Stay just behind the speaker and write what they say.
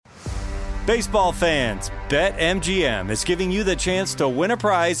Baseball fans, BetMGM is giving you the chance to win a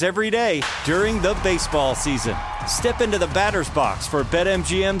prize every day during the baseball season. Step into the batter's box for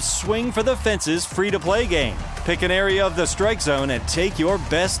BetMGM's Swing for the Fences free-to-play game. Pick an area of the strike zone and take your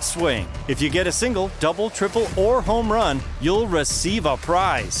best swing. If you get a single, double, triple, or home run, you'll receive a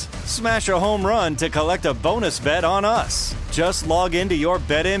prize. Smash a home run to collect a bonus bet on us. Just log into your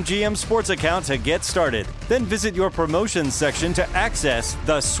BetMGM sports account to get started. Then visit your promotions section to access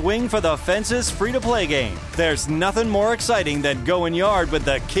the Swing for the Fences free-to-play game. There's nothing more exciting than going yard with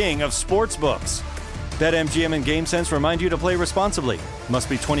the king of sportsbooks. BetMGM and GameSense remind you to play responsibly. Must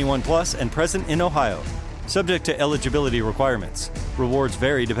be 21 plus and present in Ohio. Subject to eligibility requirements. Rewards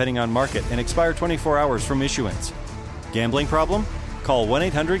vary depending on market and expire 24 hours from issuance. Gambling problem? Call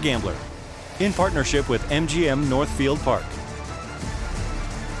 1-800-GAMBLER. In partnership with MGM Northfield Park.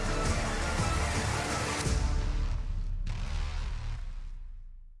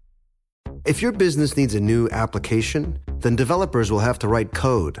 If your business needs a new application, then developers will have to write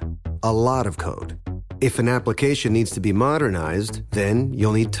code. A lot of code. If an application needs to be modernized, then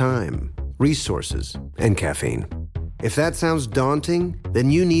you'll need time, resources, and caffeine. If that sounds daunting,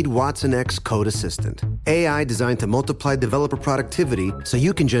 then you need Watson X Code Assistant. AI designed to multiply developer productivity so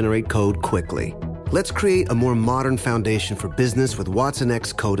you can generate code quickly. Let's create a more modern foundation for business with Watson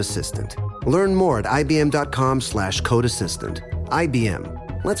X Code Assistant. Learn more at ibm.com/code assistant.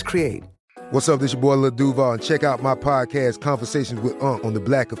 IBM. Let's create. What's up, this your boy Lil Duval, and check out my podcast, Conversations with Unc, on the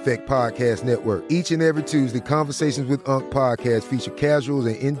Black Effect Podcast Network. Each and every Tuesday, Conversations with Unc podcast feature casuals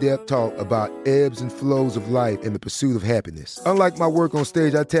and in-depth talk about ebbs and flows of life and the pursuit of happiness. Unlike my work on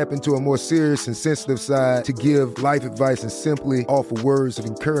stage, I tap into a more serious and sensitive side to give life advice and simply offer words of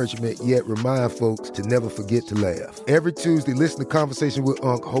encouragement, yet remind folks to never forget to laugh. Every Tuesday, listen to Conversation with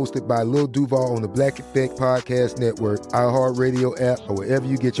Unc, hosted by Lil Duval on the Black Effect Podcast Network, iHeartRadio app, or wherever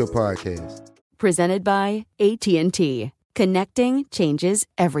you get your podcasts. Presented by AT&T. Connecting changes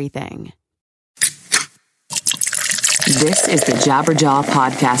everything. This is the Jabberjaw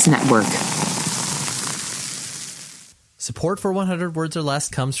Podcast Network. Support for 100 Words or Less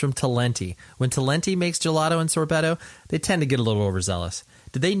comes from Talenti. When Talenti makes gelato and sorbetto, they tend to get a little overzealous.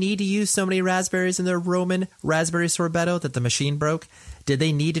 Did they need to use so many raspberries in their Roman raspberry sorbetto that the machine broke? Did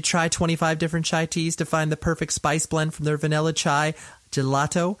they need to try 25 different chai teas to find the perfect spice blend from their vanilla chai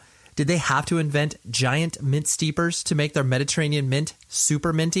gelato? Did they have to invent giant mint steepers to make their Mediterranean mint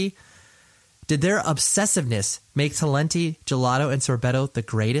super minty? Did their obsessiveness make Talenti, gelato, and sorbetto the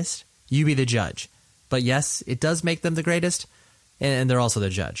greatest? You be the judge. But yes, it does make them the greatest, and they're also the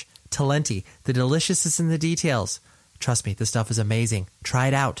judge. Talenti, the deliciousness in the details. Trust me, this stuff is amazing. Try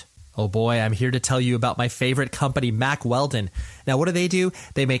it out. Oh boy, I'm here to tell you about my favorite company, Mack Weldon. Now, what do?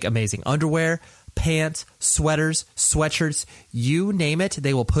 They make amazing underwear, pants, sweaters, sweatshirts, you name it,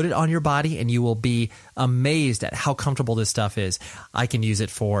 they will put it on your body and you will be amazed at how comfortable this stuff is. I can use it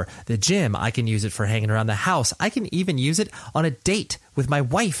for the gym. I can use it for hanging around the house. I can even use it on a date with my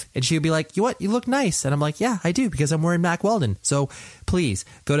wife and she'll be like, you what? You look nice. And I'm like, yeah, I do because I'm wearing Mack Weldon. So please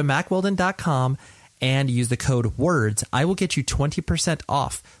go to MackWeldon.com and use the code WORDS. I will get you 20%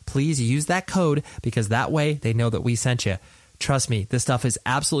 off. Please use that code because that way they know that we sent you. Trust me, this stuff is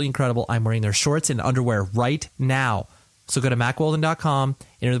absolutely incredible. I'm wearing their shorts and underwear right now. So go to MackWeldon.com,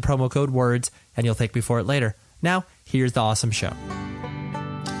 enter the promo code WORDS, and you'll thank me for it later. Now, here's the awesome show.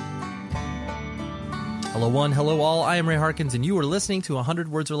 Hello one, hello all. I am Ray Harkins, and you are listening to 100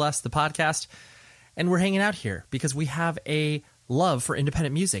 Words or Less, the podcast. And we're hanging out here because we have a love for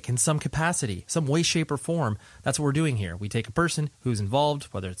independent music in some capacity, some way, shape, or form. That's what we're doing here. We take a person who's involved,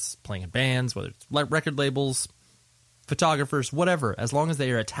 whether it's playing in bands, whether it's record labels, photographers, whatever, as long as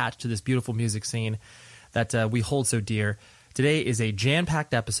they are attached to this beautiful music scene that we hold so dear. Today is a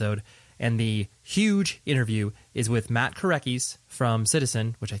jam-packed episode, and the huge interview is with Matt Koreckis from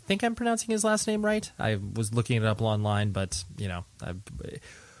Citizen, which I think I'm pronouncing his last name right. I was looking it up online, but, you know,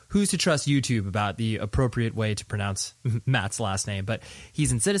 who's to trust YouTube about the appropriate way to pronounce Matt's last name? But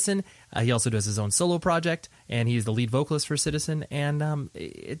he's in Citizen. He also does his own solo project, and he's the lead vocalist for Citizen. And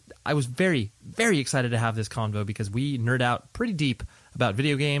I was very, very excited to have this convo because we nerd out pretty deep about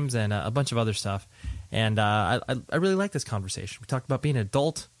video games and a bunch of other stuff. And I really like this conversation. We talked about being an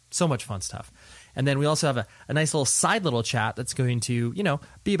adult, so much fun stuff. And then we also have a nice little side little chat that's going to, you know,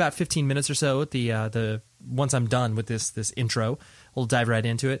 be about 15 minutes or so at the once I'm done with this intro. We'll dive right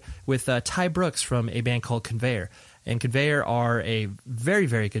into it with Ty Brooks from a band called Conveyor. And Conveyor are a very,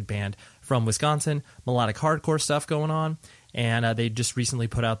 very good band from Wisconsin, melodic hardcore stuff going on. And they just recently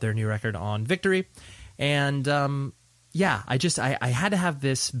put out their new record on Victory. And yeah, I had to have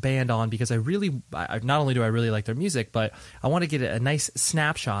this band on because not only do I really like their music, but I want to get a nice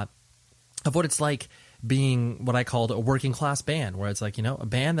snapshot of what it's like being what I called a working class band, where it's like, you know, a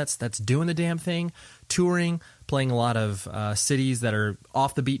band that's doing the damn thing, touring, playing a lot of cities that are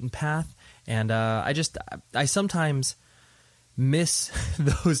off the beaten path. And I sometimes miss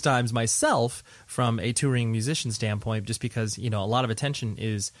those times myself from a touring musician standpoint, just because, you know, a lot of attention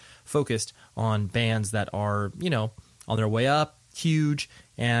is focused on bands that are, you know, on their way up, huge,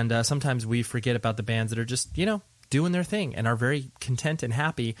 and sometimes we forget about the bands that are just, you know, doing their thing and are very content and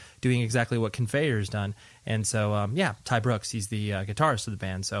happy doing exactly what Conveyor's done. And so, Ty Brooks, he's the guitarist of the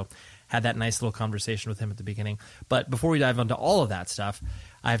band, so had that nice little conversation with him at the beginning. But before we dive into all of that stuff,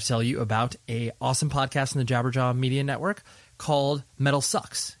 I have to tell you about a awesome podcast in the Jabberjaw Media Network called Metal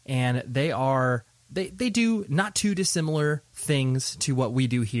Sucks. And they do not too dissimilar things to what we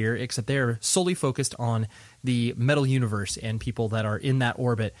do here, except they're solely focused on the metal universe and people that are in that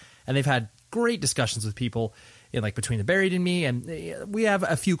orbit. And they've had great discussions with people in, like, Between the Buried and Me, and we have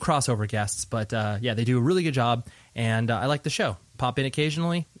a few crossover guests, but they do a really good job, and I like the show. Pop in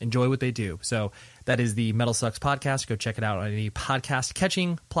occasionally, enjoy what they do. So that is the Metal Sucks podcast. Go check it out on any podcast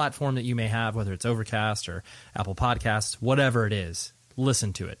catching platform that you may have, whether it's Overcast or Apple Podcasts, whatever it is.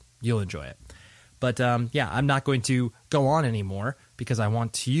 Listen to it. You'll enjoy it. But I'm not going to go on anymore because I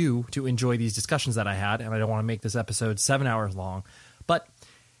want you to enjoy these discussions that I had, and I don't want to make this episode 7 hours long. But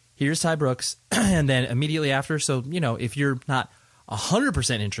here's Ty Brooks, and then immediately after, so, you know, if you're not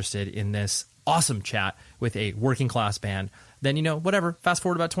 100% interested in this awesome chat with a working class band, then, you know, whatever, fast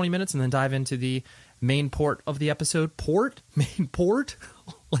forward about 20 minutes and then dive into the main port of the episode. Main port?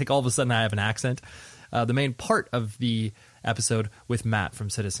 Like, all of a sudden I have an accent. The main part of the episode with Matt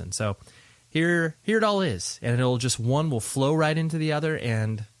from Citizen. So here it all is, and one will flow right into the other,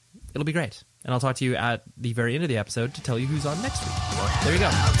 and it'll be great. And I'll talk to you at the very end of the episode to tell you who's on next week. There you go.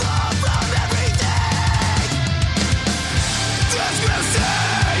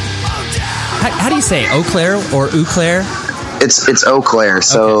 How do you say Eau Claire or Eau Claire? It's Eau Claire.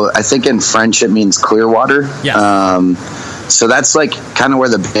 So okay. I think in French it means clear water. Yeah. So that's like kind of where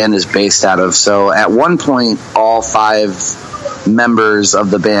the band is based out of. So at one point, all 5 members of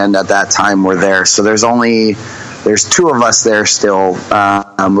the band at that time were there. So there's 2 of us there still.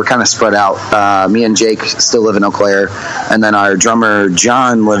 We're kind of spread out. Me and Jake still live in Eau Claire. And then our drummer,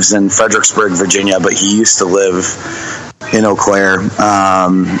 John, lives in Fredericksburg, Virginia, but he used to live in Eau Claire.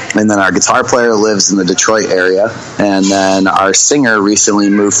 And then our guitar player lives in the Detroit area. And then our singer recently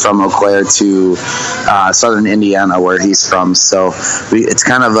moved from Eau Claire to southern Indiana, where he's from. So it's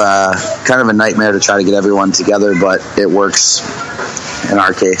kind of a nightmare to try to get everyone together, but it works in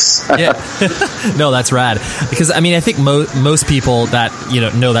our case. Yeah. No, that's rad. Because, I mean, I think most people that, you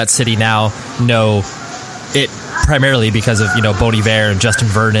know that city now know it primarily because of, you know, Bon Iver and Justin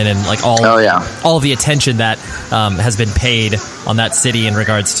Vernon and, like, all of the attention that has been paid on that city in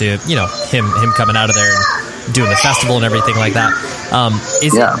regards to, you know, him coming out of there and doing the festival and everything like that.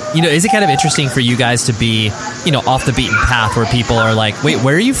 Is it kind of interesting for you guys to be, you know, off the beaten path where people are like, wait,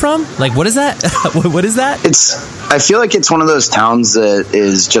 where are you from? Like, what is that? What is that? I feel like it's one of those towns that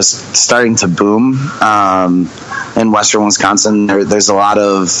is just starting to boom. In Western Wisconsin, there's a lot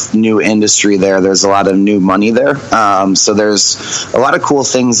of new industry there. There's a lot of new money there. So there's a lot of cool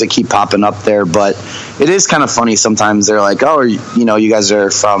things that keep popping up there. But it is kind of funny sometimes. They're like, oh, you know, you guys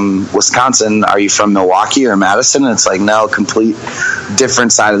are from Wisconsin. Are you from Milwaukee or Madison? And it's like, no, complete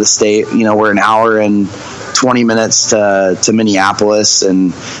different side of the state. You know, we're an hour and 20 minutes to Minneapolis.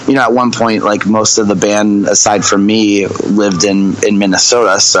 And, you know, at one point, like, most of the band, aside from me, lived in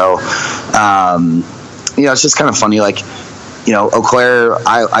Minnesota. So, you know, it's just kind of funny. Like, you know, Eau Claire,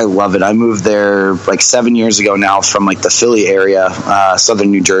 I love it. I moved there like 7 years ago now from, like, the Philly area,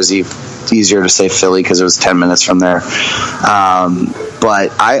 southern New Jersey. It's easier to say Philly because it was 10 minutes from there.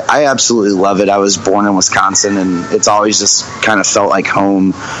 But I absolutely love it. I was born in Wisconsin, and it's always just kind of felt like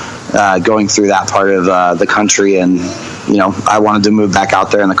home going through that part of the country. And, you know, I wanted to move back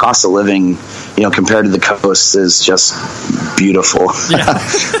out there, and the cost of living, you know, compared to the coast is just beautiful. Yeah.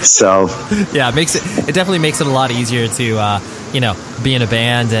 So yeah, it definitely makes it a lot easier to you know, be in a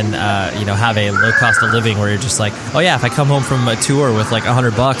band and you know, have a low cost of living where you're just like, oh yeah, if I come home from a tour with like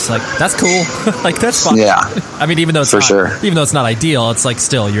 $100, like, that's cool. Like, that's fun. Yeah. I mean, even though it's even though it's not ideal, it's like,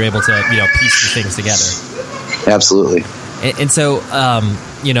 still, you're able to, you know, piece things together. Absolutely. And so,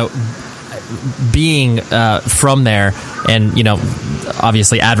 you know, being from there and, you know,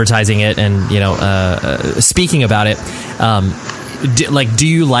 obviously advertising it and, you know, speaking about it, do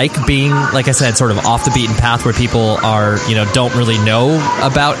you like being, like I said, sort of off the beaten path where people are, you know, don't really know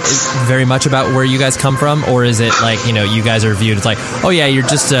about very much about where you guys come from? Or is it like, you know, you guys are viewed as like, oh yeah, you're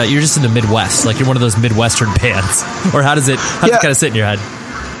just in the Midwest, like you're one of those Midwestern bands? Or how does it kind of sit in your head?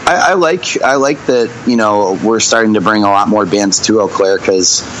 I like that, you know, we're starting to bring a lot more bands to Eau Claire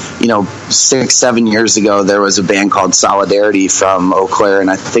because, you know, 6-7 years ago there was a band called Solidarity from Eau Claire, and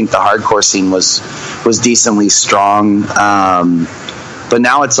I think the hardcore scene was decently strong. But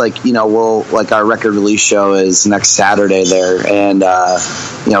now it's like, you know, our record release show is next Saturday there, and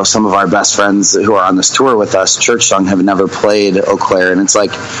you know, some of our best friends who are on this tour with us, Church Song, have never played Eau Claire, and it's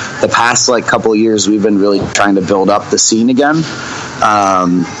like the past couple of years we've been really trying to build up the scene again.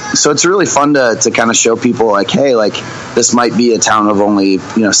 So it's really fun to kind of show people like, hey, like this might be a town of only,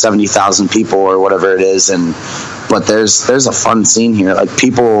 you know, 70,000 people or whatever it is, but there's a fun scene here. Like,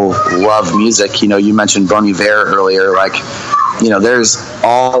 people love music. You know, you mentioned Bon Iver earlier. Like, you know, there's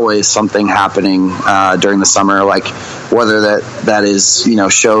always something happening during the summer, like whether that is, you know,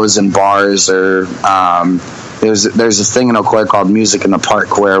 shows in bars or there's a thing in Eau Claire called Music in the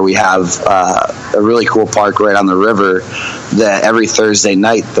Park, where we have a really cool park right on the river that every Thursday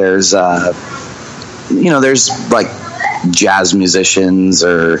night there's like jazz musicians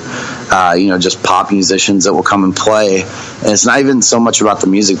or you know, just pop musicians that will come and play, and it's not even so much about the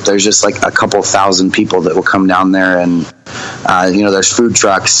music. There's just like a couple thousand people that will come down there, and you know, there's food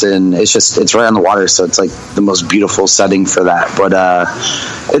trucks, and it's right on the water, so it's like the most beautiful setting for that. But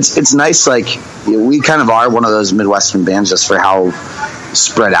it's nice. Like, we kind of are one of those Midwestern bands just for how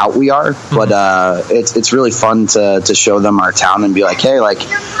spread out we are, but it's really fun to show them our town and be like, hey, like,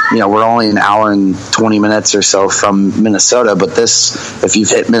 you know, we're only an hour and 20 minutes or so from Minnesota, but if you've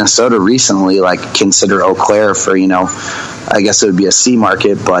hit Minnesota recently, like, consider Eau Claire for, you know, I guess it would be a C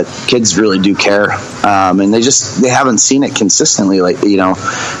market, but kids really do care, and they haven't seen it consistently, like, you know,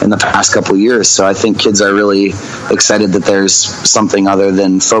 in the past couple of years. So I think kids are really excited that there's something other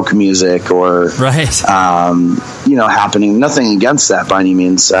than folk music or you know, happening. Nothing against that by any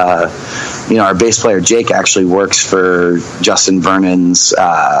means. You know, our bass player Jake actually works for Justin Vernon's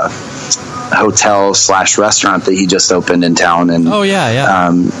hotel/restaurant that he just opened in town, and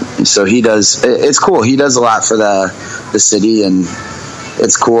so he does. It's cool. He does a lot for the city, and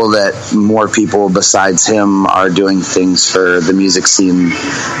it's cool that more people besides him are doing things for the music scene,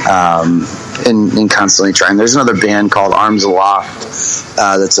 and constantly trying. There's another band called Arms Aloft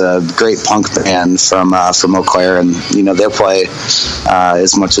that's a great punk band from Eau Claire, and, you know, they'll play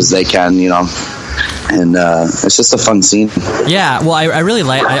as much as they can, you know. And it's just a fun scene. Yeah, well, I really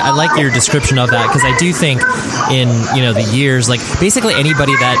I like your description of that, because I do think in, you know, the years, like, basically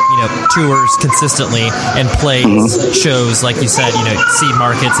anybody that, you know, tours consistently and plays shows, like you said, you know, C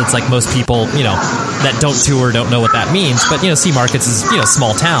markets, it's like most people, you know, that don't tour don't know what that means, but, you know, C markets is, you know,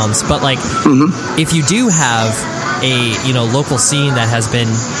 small towns, but, like, if you do have a, you know, local scene that has been,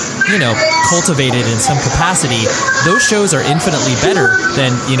 you know, cultivated in some capacity, those shows are infinitely better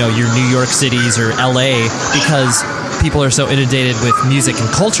than, you know, your New York cities or LA, because people are so inundated with music and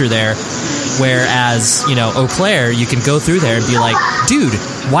culture there. Whereas, you know, Eau Claire, you can go through there and be like, dude,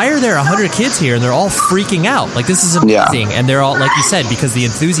 why are there 100 kids here? And they're all freaking out. Like, this is amazing. Yeah. And they're all, like you said, because the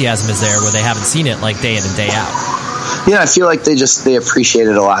enthusiasm is there where they haven't seen it, like, day in and day out. Yeah, I feel like they appreciate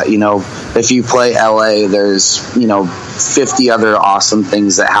it a lot. You know, if you play LA, there's, you know, 50 other awesome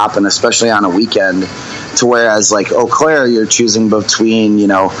things that happen, especially on a weekend. To whereas, like, Eau Claire, you're choosing between, you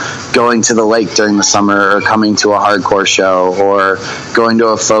know, going to the lake during the summer or coming to a hardcore show or going to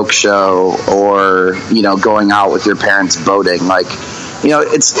a folk show or, you know, going out with your parents boating. Like, you know,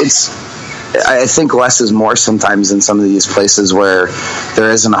 I think less is more sometimes in some of these places where there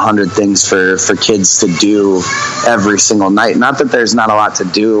isn't 100 things for kids to do every single night. Not that there's not a lot to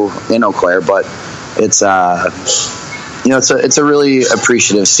do in Eau Claire, but it's you know, it's a really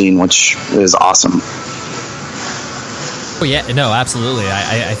appreciative scene, which is awesome. Oh yeah, no, absolutely.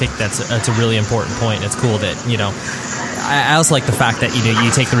 I think that's a really important point. It's cool that, you know, I also like the fact that, you know,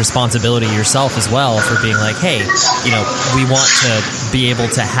 you take the responsibility yourself as well for being like, hey, you know, we want to be able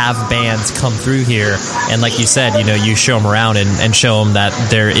to have bands come through here, and like you said, you know, you show them around and show them that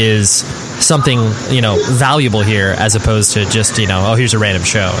there is something, you know, valuable here, as opposed to just, you know, oh, here's a random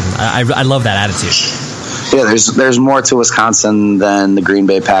show. And I love that attitude. Yeah, there's more to Wisconsin than the Green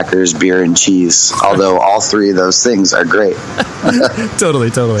Bay Packers, beer, and cheese, although all three of those things are great. Totally.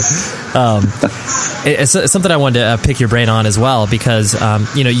 It's something I wanted to pick your brain on as well, because,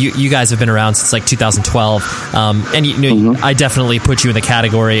 you know, you guys have been around since like 2012, and, you know, I definitely put you in the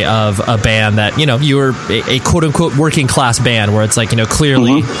category of a band that, you know, you were a quote-unquote working class band, where it's like, you know,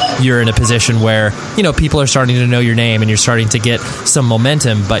 clearly you're in a position where, you know, people are starting to know your name and you're starting to get some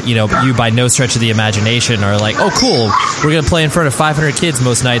momentum, but, you know, you by no stretch of the imagination are like, oh, cool, we're going to play in front of 500 kids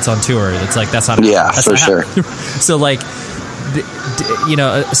most nights on tour. It's like, that's not that's for sure. So, like, you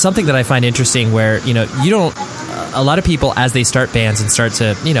know, something that I find interesting where, you know, you don't, a lot of people, as they start bands and start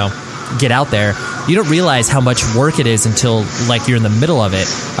to, get out there, you don't realize how much work it is until like you're in the middle of it.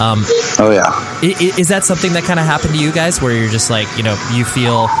 Oh yeah. Is that something that kind of happened to you guys, where you're just like, you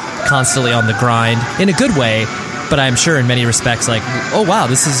feel constantly on the grind in a good way, but I'm sure in many respects like, oh wow,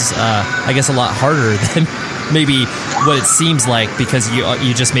 this is I guess a lot harder than maybe what it seems like, because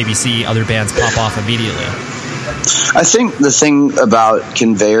you just maybe see other bands pop off immediately? I think the thing about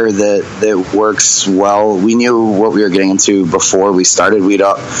Conveyor that works well, we knew what we were getting into before we started. We'd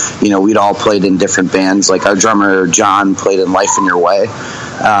all played in different bands. Like our drummer John played in Life in Your Way,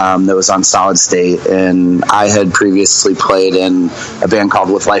 that was on Solid State, and I had previously played in a band called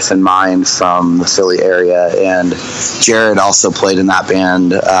With Life in Mind from the Philly area, and Jared also played in that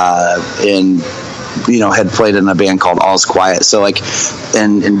band had played in a band called All's Quiet. So like,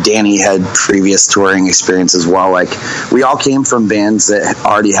 and Danny had previous touring experience as well. Like we all came from bands that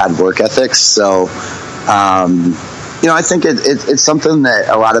already had work ethics. So, I think it's something that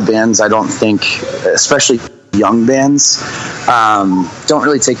a lot of bands, I don't think, especially young bands, don't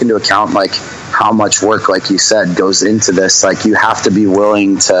really take into account, like how much work, like you said, goes into this. Like you have to be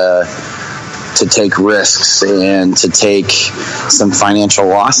willing to take risks and to take some financial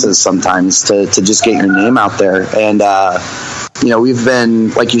losses sometimes to just get your name out there. And, we've been,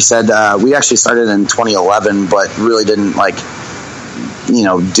 like you said, we actually started in 2011, but really didn't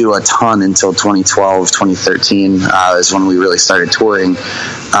do a ton until 2012, 2013 is when we really started touring.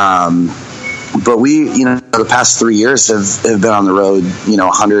 But we, the past 3 years have been on the road,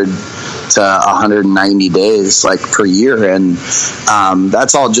 100 to 190 days like per year, and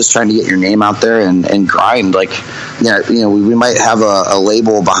that's all just trying to get your name out there and grind. Like we might have a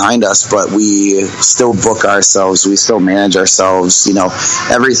label behind us, but we still book ourselves, we still manage ourselves.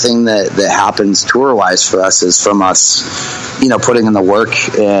 Everything that happens tour wise for us is from us putting in the work.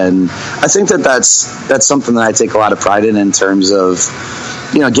 And I think that's something that I take a lot of pride in terms of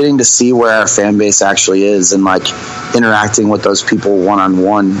getting to see where our fan base actually is, and like interacting with those people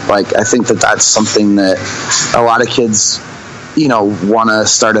one-on-one. Like I think that's something that a lot of kids want to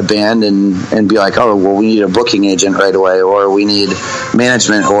start a band and be like, oh well, we need a booking agent right away, or we need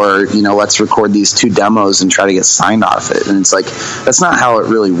management, or let's record these 2 demos and try to get signed off it. And it's like, that's not how it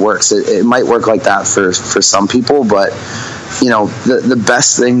really works. It might work like that for some people, but the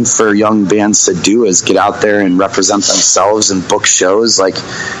best thing for young bands to do is get out there and represent themselves and book shows. Like,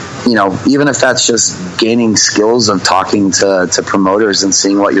 even if that's just gaining skills of talking to promoters and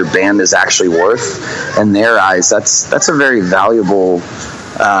seeing what your band is actually worth in their eyes, that's a very valuable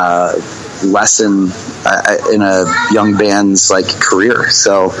lesson in a young band's like career.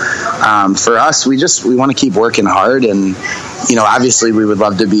 So for us, we want to keep working hard, and obviously we would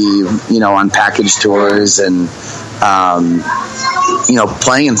love to be on package tours and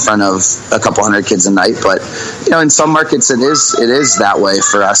playing in front of a couple hundred kids a night. But in some markets it is that way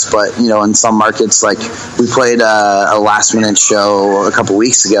for us. But in some markets, like we played a last minute show a couple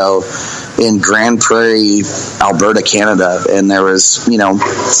weeks ago in Grand Prairie, Alberta, Canada, and there was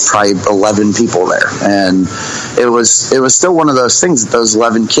probably 11 people there, and it was still one of those things that those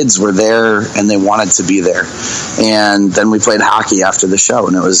 11 kids were there and they wanted to be there. And then we played hockey after the show,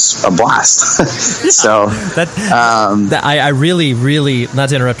 and it was a blast. So I really, really, not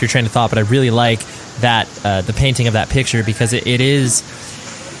to interrupt your train of thought, but I really like that the painting of that picture, because it is,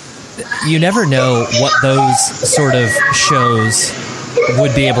 you never know what those sort of shows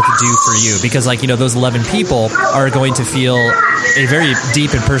would be able to do for you, because those 11 people are going to feel a very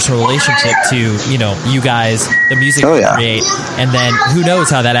deep and personal relationship to you guys, the music you create, and then who knows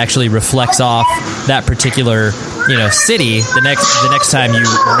how that actually reflects off that particular city the next time you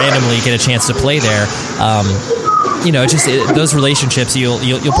randomly get a chance to play there. Those relationships you'll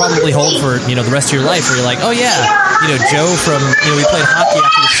probably hold for the rest of your life, where you're like, oh yeah, Joe from we played hockey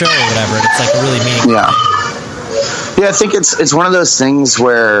after the show or whatever, and it's like a really meaningful thing. Yeah, I think it's one of those things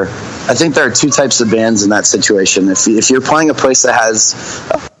where I think there are 2 types of bands in that situation. If you're playing a place that has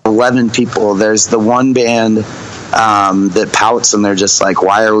 11 people, there's the one band that pouts and they're just like,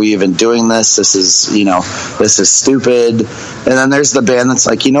 why are we even doing this? This is stupid. And then there's the band that's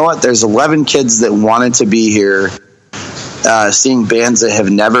like, you know what? There's 11 kids that wanted to be here, seeing bands that have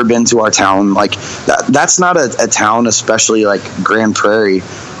never been to our town. Like that's not a town, especially like Grand Prairie.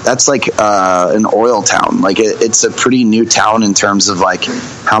 That's like an oil town. Like it's a pretty new town in terms of like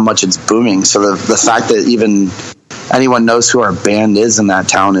how much it's booming. So the fact that even anyone knows who our band is in that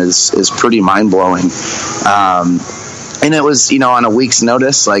town is pretty mind blowing. And it was, on a week's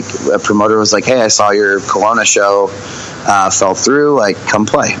notice, like a promoter was like, hey, I saw your Kelowna show fell through, like come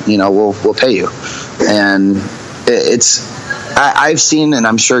play, we'll pay you. And I've seen, and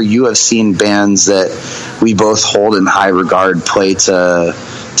I'm sure you have seen, bands that we both hold in high regard play to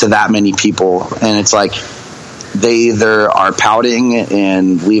that many people, and it's like they either are pouting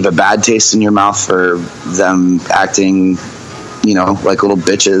and leave a bad taste in your mouth for them acting, like little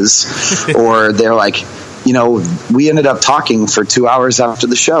bitches, or they're like, we ended up talking for 2 hours after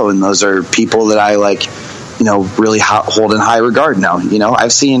the show, and those are people that I like, really hold in high regard now.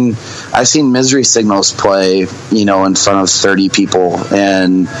 I've seen Misery Signals play, in front of 30 people,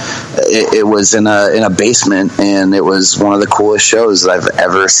 and it was in a basement, and it was one of the coolest shows that I've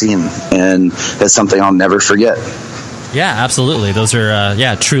ever seen, and it's something I'll never forget. Yeah, absolutely. Those are,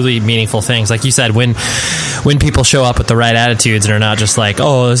 truly meaningful things. Like you said, when people show up with the right attitudes and are not just like,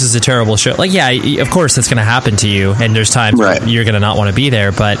 oh, this is a terrible show. Like, yeah, of course it's going to happen to you. And there's times when you're going to not want to be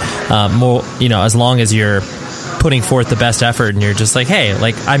there. But, more, as long as you're putting forth the best effort and you're just like, hey,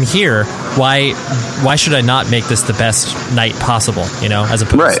 like, I'm here. Why should I not make this the best night possible?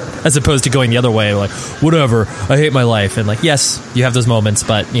 As opposed to going the other way, like, whatever, I hate my life. And like, yes, you have those moments,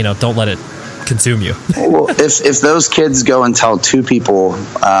 but, don't let it consume you. Well, if those kids go and tell 2 people,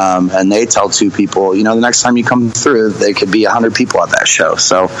 and they tell 2 people, the next time you come through, they could be 100 people at that show.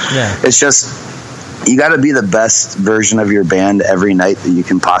 So It's just, you got to be the best version of your band every night that you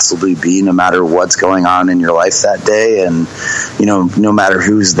can possibly be, no matter what's going on in your life that day, and no matter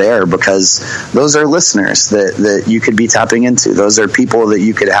who's there, because those are listeners that you could be tapping into. Those are people that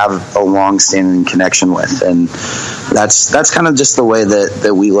you could have a long-standing connection with, and that's kind of just the way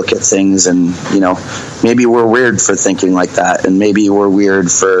that we look at things. And maybe we're weird for thinking like that, and maybe we're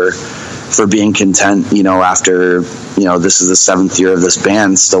weird for being content, after, this is the 7th year of this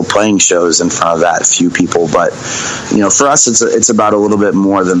band still playing shows in front of that few people. But, for us, it's about a little bit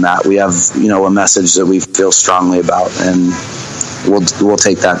more than that. We have, a message that we feel strongly about, and we'll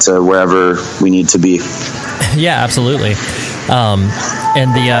take that to wherever we need to be. Yeah, absolutely.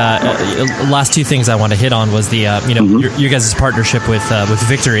 And the last 2 things I want to hit on was the your guys' partnership with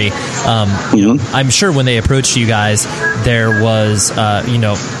Victory. I'm sure when they approached you guys, there was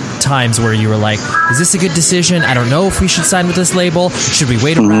times where you were like, is this a good decision? I don't know if we should sign with this label. Should we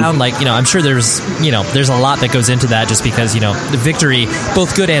wait around? Like, I'm sure there's a lot that goes into that, just because, the Victory,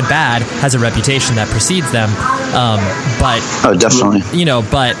 both good and bad, has a reputation that precedes them. But definitely,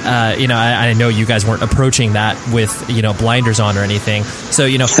 I know you guys weren't approaching that with, blinders on or anything. So,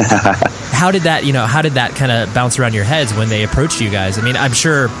 how did that kind of bounce around your heads when they approached you guys? I mean, I'm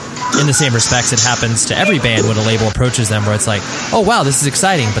sure in the same respects it happens to every band when a label approaches them, where it's like, oh wow, this is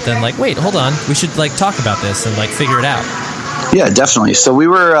exciting, but then like, wait, hold on, we should like talk about this and like figure it out. Yeah, definitely. So we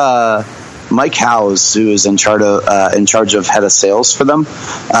were Mike Howes, who is in charge of head of sales for them,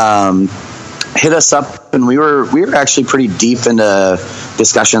 hit us up, and we were actually pretty deep into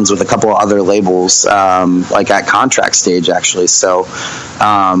discussions with a couple of other labels, like at contract stage actually. So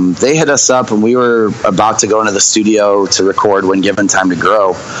they hit us up, and we were about to go into the studio to record When Given Time to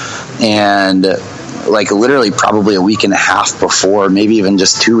Grow, and like literally probably a week and a half before, maybe even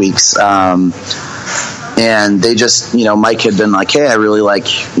just 2 weeks, and they just, Mike had been like, hey, I really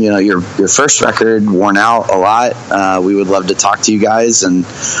like, your first record, Worn Out, a lot. We would love to talk to you guys. And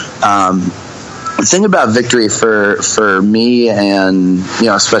the thing about Victory for me and,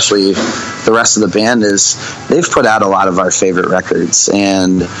 especially the rest of the band is they've put out a lot of our favorite records.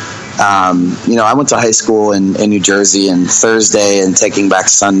 And, I went to high school in New Jersey, and Thursday and Taking Back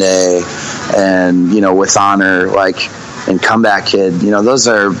Sunday and, With Honor, and Comeback Kid, those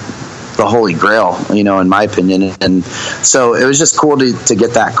are the holy grail, in my opinion. And so it was just cool to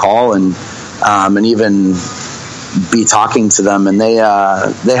get that call and even be talking to them. And they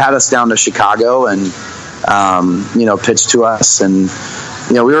had us down to Chicago and, pitched to us, and,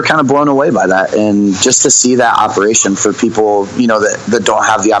 we were kind of blown away by that. And just to see that operation for people, that don't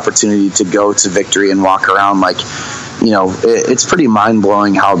have the opportunity to go to Victory and walk around, it's pretty mind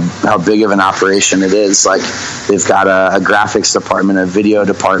blowing how big of an operation it is. Like, they've got a graphics department, a video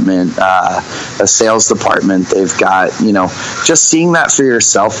department, a sales department. They've got, just seeing that for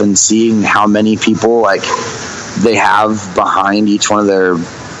yourself and seeing how many people they have behind each one of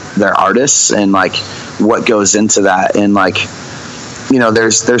their artists, and what goes into that. And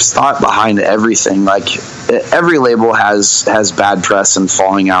there's thought behind everything. Every label has bad press and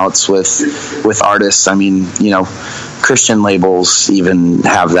falling outs with artists. I mean, Christian labels even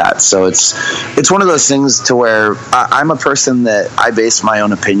have that. So it's one of those things to where I'm a person that I base my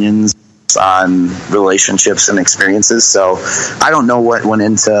own opinions on relationships and experiences. So I don't know what went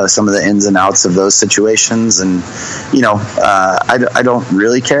into some of the ins and outs of those situations. And, I don't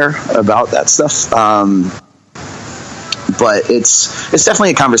really care about that stuff. but it's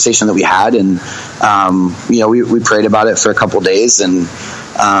definitely a conversation that we had, and we prayed about it for a couple days, and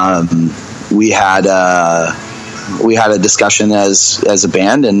we had a discussion as a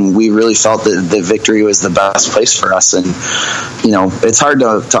band, and we really felt that the Victory was the best place for us. And it's hard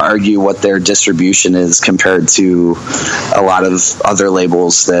to argue what their distribution is compared to a lot of other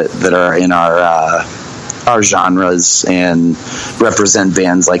labels that are in our genres and represent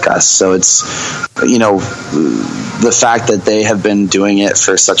bands like us. So it's the fact that they have been doing it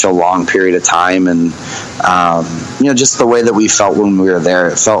for such a long period of time, and just the way that we felt when we were there,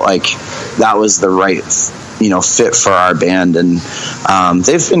 it felt like that was the right fit for our band, and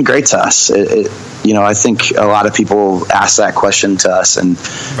they've been great to us. I think a lot of people ask that question to us, and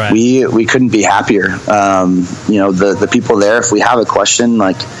right. we couldn't be happier. The people there, if we have a question,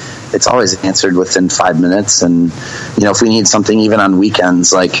 like, it's always answered within 5 minutes. And if we need something, even on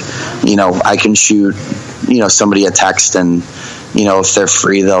weekends, like, I can shoot somebody a text, and if they're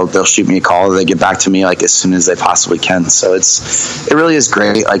free, they'll shoot me a call, or they get back to me like as soon as they possibly can. So it really is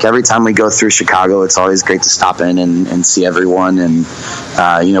great. Like, every time we go through Chicago, it's always great to stop in and see everyone. And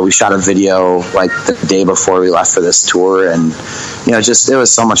we shot a video like the day before we left for this tour, and it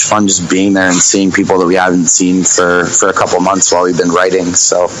was so much fun just being there and seeing people that we haven't seen for a couple months while we've been writing.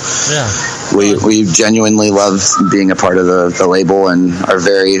 So we genuinely love being a part of the label, and are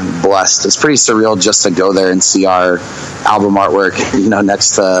very blessed. It's pretty surreal just to go there and see our album artwork,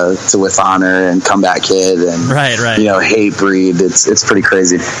 next to With Honor and Comeback Kid and right. Hatebreed. It's pretty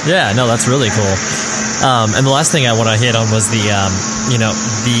crazy. Yeah, no, that's really cool. And the last thing I want to hit on was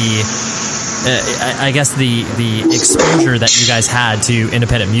I guess the exposure that you guys had to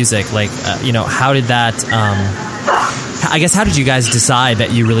independent music. Like, how did that? I guess, how did you guys decide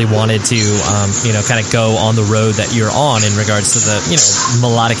that you really wanted to, kind of go on the road that you're on in regards to the,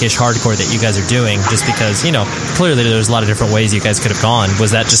 melodic-ish hardcore that you guys are doing? Just because, clearly there's a lot of different ways you guys could have gone.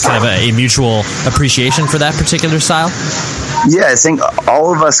 Was that just kind of a mutual appreciation for that particular style? Yeah, I think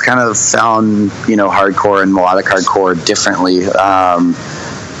all of us kind of found, hardcore and melodic hardcore differently.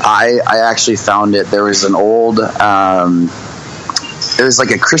 I actually found it. There was an old... it was like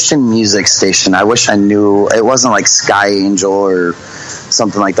a Christian music station. I wish I knew. It wasn't like Sky Angel or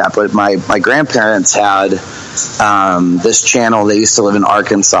something like that, but my grandparents had this channel. They used to live in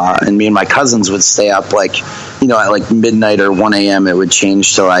Arkansas, and me and my cousins would stay up at like midnight or 1 a.m. It would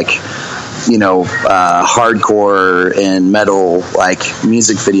change to like hardcore and metal like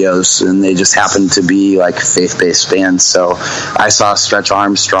music videos, and they just happened to be like faith-based bands. So I saw Stretch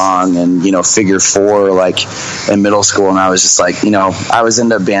Armstrong and Figure 4 like in middle school, and I was just like, I was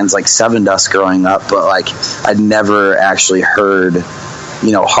into bands like Seven Dust growing up, but like I'd never actually heard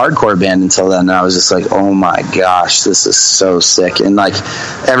hardcore band until then. And I was just like, oh my gosh, this is so sick. And like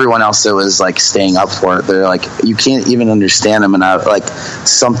everyone else that was like staying up for it, they're like, you can't even understand them. And I like,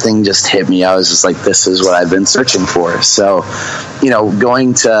 something just hit me. I was just like, this is what I've been searching for. So,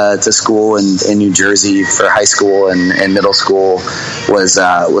 going to school in New Jersey for high school and middle school was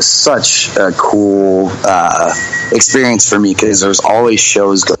such a cool experience for me, because there's always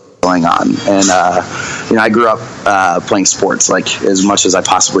shows going on. And I grew up playing sports like as much as I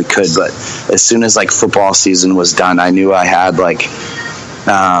possibly could, but as soon as like football season was done, I knew I had like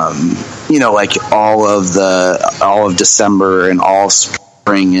like all of December and all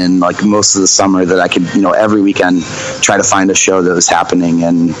spring and like most of the summer that I could every weekend try to find a show that was happening.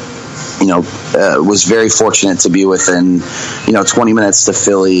 And was very fortunate to be within 20 minutes to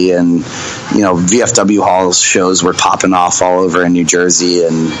Philly, and VFW Hall's shows were popping off all over in New Jersey,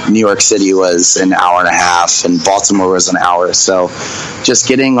 and New York City was an hour and a half, and Baltimore was an hour. So just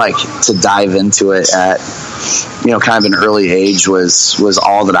getting like to dive into it at kind of an early age was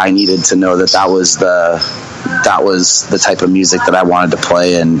all that I needed to know that was the type of music that I wanted to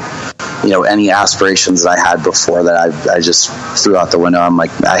play. And any aspirations that I had before that, I just threw out the window. I'm like,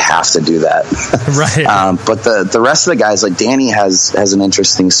 I have to do that. Right. But the rest of the guys, like Danny has an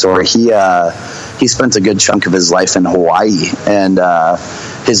interesting story. He spent a good chunk of his life in Hawaii, and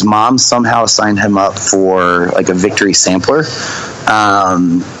his mom somehow signed him up for like a Victory sampler.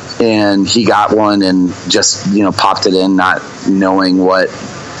 And he got one and just, popped it in, not knowing what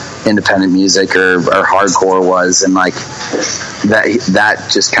independent music or hardcore was. And like that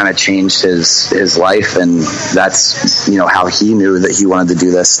just kind of changed his life. And that's, how he knew that he wanted to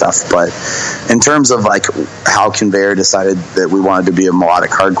do this stuff. But in terms of like how Conveyor decided that we wanted to be a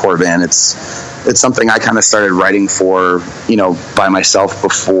melodic hardcore band, it's something I kind of started writing for, by myself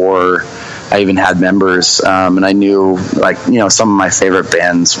before I even had members, and I knew, like, some of my favorite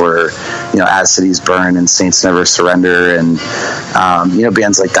bands were, As Cities Burn and Saints Never Surrender, and,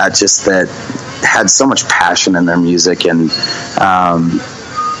 bands like that, just that, had so much passion in their music, and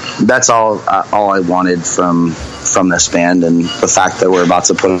that's all I wanted from this band. And the fact that we're about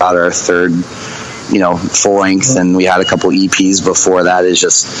to put out our third, full length, and we had a couple EPs before that, is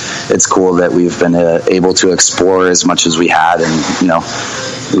just, it's cool that we've been able to explore as much as we had. And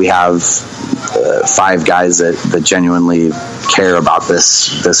we have 5 guys that genuinely care about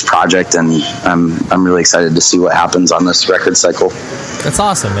this project, and I'm really excited to see what happens on this record cycle. That's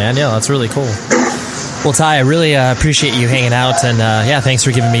awesome, man. Yeah, that's really cool. Well, Ty, I really appreciate you hanging out, and thanks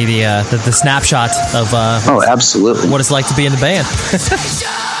for giving me the snapshot of absolutely what it's like to be in the band.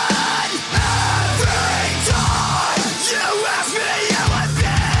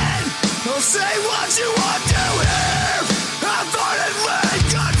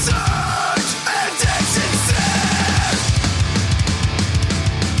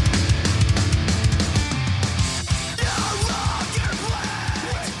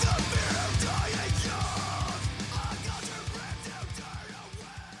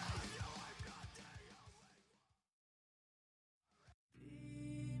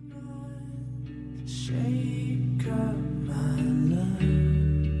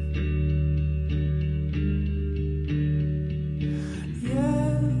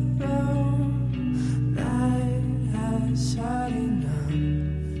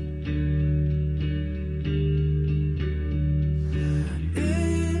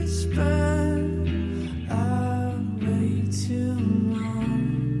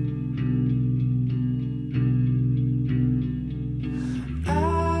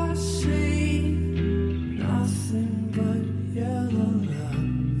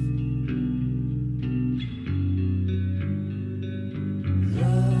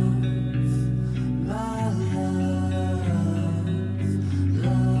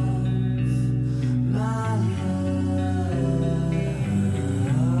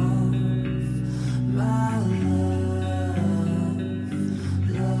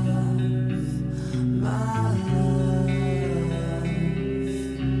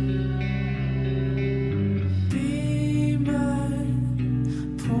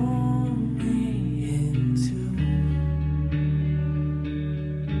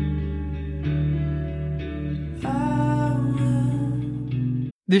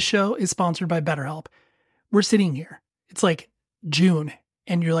 This show is sponsored by BetterHelp. We're sitting here. It's like June,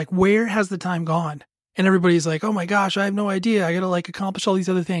 and you're like, where has the time gone? And everybody's like, oh my gosh, I have no idea. I got to accomplish all these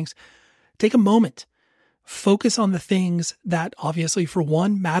other things. Take a moment. Focus on the things that obviously, for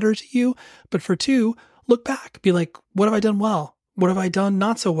one, matter to you, but for two, look back. Be like, what have I done well? What have I done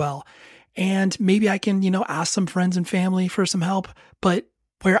not so well? And maybe I can, ask some friends and family for some help. But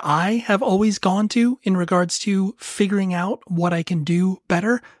where I have always gone to in regards to figuring out what I can do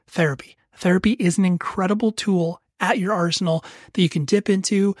better, therapy. Therapy is an incredible tool at your arsenal that you can dip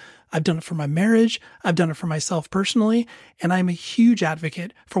into. I've done it for my marriage. I've done it for myself personally. And I'm a huge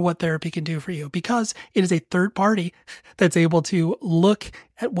advocate for what therapy can do for you, because it is a third party that's able to look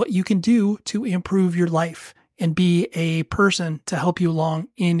at what you can do to improve your life and be a person to help you along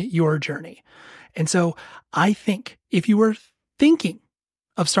in your journey. And so I think if you were thinking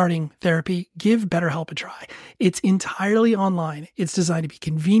of starting therapy, give BetterHelp a try. It's entirely online. It's designed to be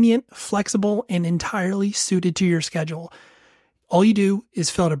convenient, flexible, and entirely suited to your schedule. All you do is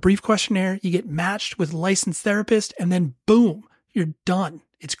fill out a brief questionnaire, you get matched with a licensed therapist, and then boom, you're done.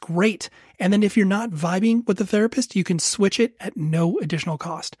 It's great. And then if you're not vibing with the therapist, you can switch it at no additional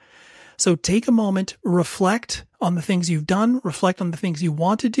cost. So take a moment, reflect on the things you've done, reflect on the things you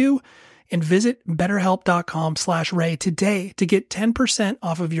want to do, and visit betterhelp.com/Ray today to get 10%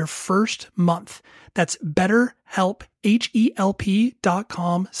 off of your first month. That's BetterHelp, HELP.com/Ray.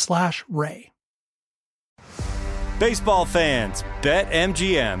 Baseball fans,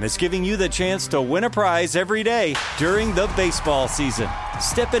 BetMGM is giving you the chance to win a prize every day during the baseball season.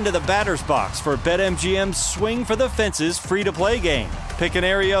 Step into the batter's box for BetMGM's Swing for the Fences free-to-play game. Pick an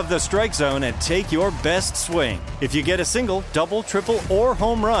area of the strike zone and take your best swing. If you get a single, double, triple, or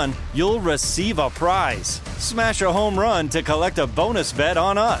home run, you'll receive a prize. Smash a home run to collect a bonus bet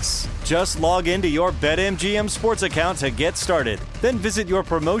on us. Just log into your BetMGM sports account to get started. Then visit your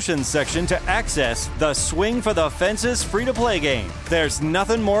promotions section to access the Swing for the Fences free-to-play game. There's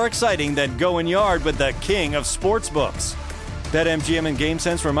nothing more exciting than going yard with the king of sportsbooks. BetMGM and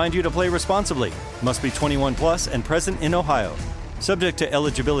GameSense remind you to play responsibly. Must be 21 plus and present in Ohio. Subject to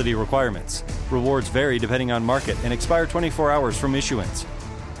eligibility requirements. Rewards vary depending on market and expire 24 hours from issuance.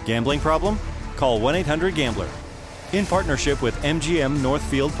 Gambling problem? Call 1-800-GAMBLER. In partnership with MGM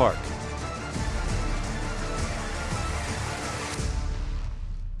Northfield Park.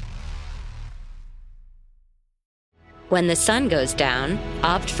 When the sun goes down,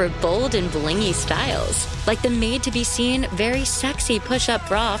 opt for bold and blingy styles, like the made-to-be-seen, very sexy push-up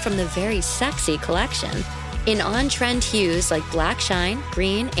bra from the Very Sexy collection, in on-trend hues like black shine,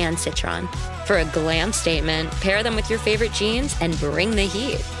 green, and citron. For a glam statement, pair them with your favorite jeans and bring the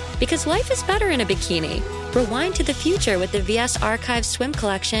heat. Because life is better in a bikini. Rewind to the future with the VS Archive swim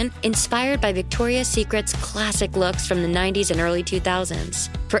collection, inspired by Victoria's Secret's classic looks from the 90s and early 2000s.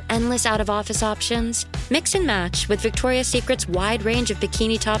 For endless out-of-office options, mix and match with Victoria's Secret's wide range of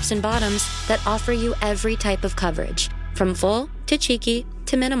bikini tops and bottoms that offer you every type of coverage, from full to cheeky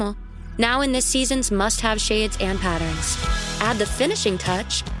to minimal. Now in this season's must-have shades and patterns. Add the finishing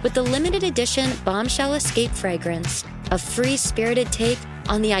touch with the limited edition Bombshell Escape fragrance, a free-spirited take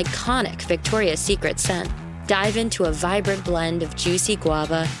on the iconic Victoria's Secret scent. Dive into a vibrant blend of juicy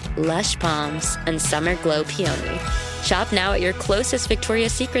guava, lush palms, and summer glow peony. Shop now at your closest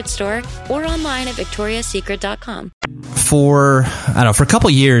Victoria's Secret store or online at victoriassecret.com. For a couple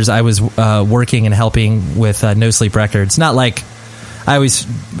years, I was working and helping with No Sleep Records. Not like I always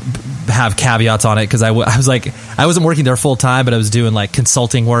have caveats on it, because I was like, I wasn't working there full time, but I was doing like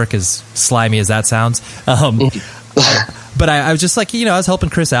consulting work, as slimy as that sounds. But I was just like, I was helping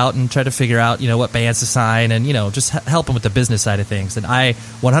Chris out and try to figure out, what bands to sign and, just help him with the business side of things. And I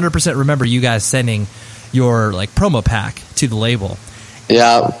 100% remember you guys sending your like promo pack to the label.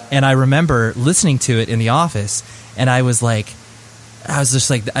 Yeah. And I remember listening to it in the office, and I was impressed. I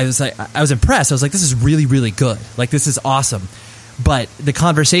was like, this is really, really good. Like, this is awesome. But the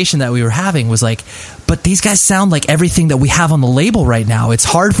conversation that we were having was like, but these guys sound like everything that we have on the label right now. It'd be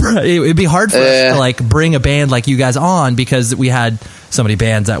hard for us to like bring a band like you guys on, because we had so many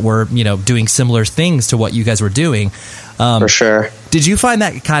bands that were, doing similar things to what you guys were doing. For sure. Did you find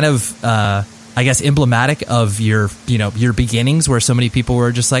that kind of, I guess, emblematic of your beginnings, where so many people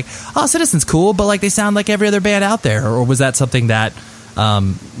were just like, oh, Citizen's cool, but like they sound like every other band out there? Or was that something that,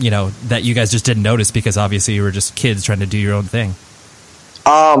 that you guys just didn't notice because obviously you were just kids trying to do your own thing?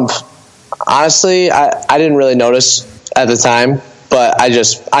 Honestly, I didn't really notice at the time, but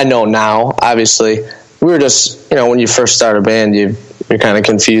I know now. Obviously, we were just, when you first start a band, you're kind of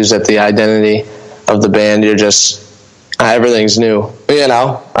confused at the identity of the band. You're just, everything's new.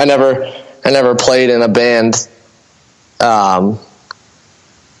 I never played in a band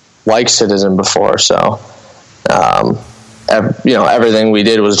like Citizen before, so everything we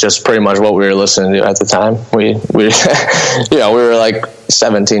did was just pretty much what we were listening to at the time. We we were like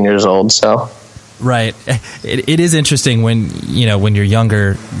 17 years old, so. Right. It is interesting when you're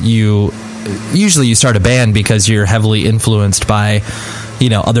younger, you start a band because you're heavily influenced by,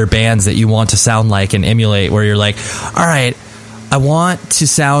 other bands that you want to sound like and emulate, where you're like, all right, I want to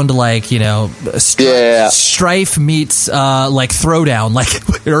sound like, Strife meets like Throwdown, like,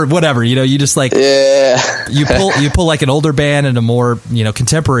 or whatever, you just like, you pull like an older band and a more,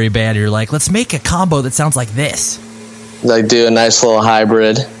 contemporary band. And you're like, let's make a combo that sounds like this. Like do a nice little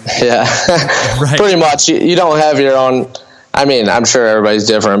hybrid. Yeah. Right. Pretty much. You don't have your own. I mean, I'm sure everybody's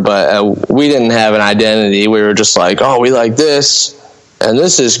different, but we didn't have an identity. We were just like, oh, we like this and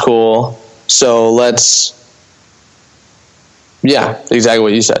this is cool. So let's, yeah, exactly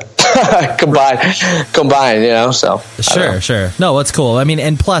what you said. combine, so. Sure. No, it's cool. I mean,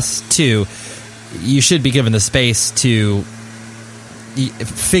 and plus too, you should be given the space to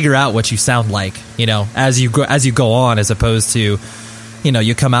figure out what you sound like, as you go on, as opposed to,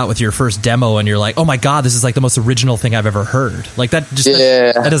 you come out with your first demo and you're like, oh my God, this is like the most original thing I've ever heard. Like that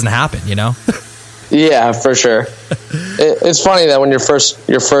doesn't happen, Yeah, for sure. It's funny that when you're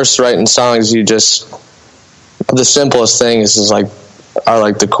first writing songs, you just, the simplest things are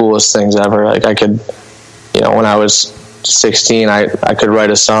like the coolest things ever. Like I could, when I was 16, I could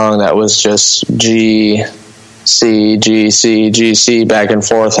write a song that was just G, C, G, C, G, C back and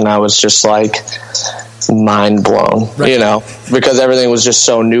forth, and I was just like mind blown, right. Because everything was just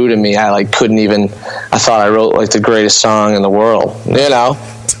so new to me. I couldn't even. I thought I wrote like the greatest song in the world.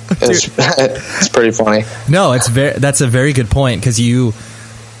 It's pretty funny. No, that's a very good point, because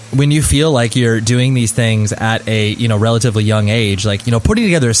when you feel like you're doing these things at a relatively young age, like putting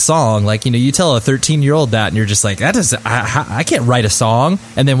together a song, like you tell a 13-year-old that, and you're just like, I can't write a song.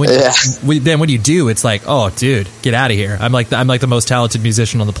 And then when you do, it's like, oh dude, get out of here. I'm like the most talented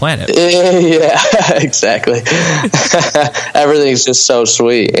musician on the planet. Yeah, exactly. Everything's just so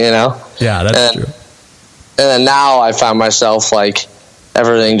sweet, Yeah, that's true. And then now I find myself like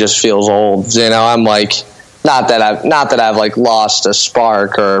everything just feels old. I'm like. Not that I've like lost a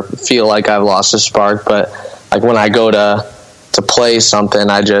spark or feel like I've lost a spark, but like when I go to play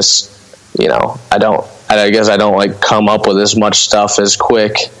something, I just, I guess I don't like come up with as much stuff as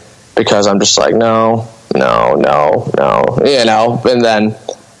quick, because I'm just like, no, no, you know, and then,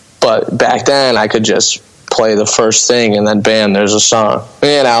 but back then I could just play the first thing and then bam, there's a song,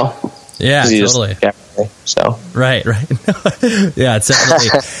 you know? Yeah, totally. So right. Yeah, it's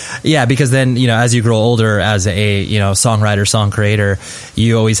definitely yeah, because then, you know, as you grow older as a, you know, songwriter, song creator,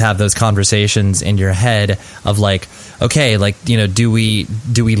 you always have those conversations in your head of like, okay, like, you know, do we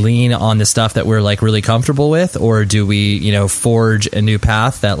lean on the stuff that we're like really comfortable with, or do we, you know, forge a new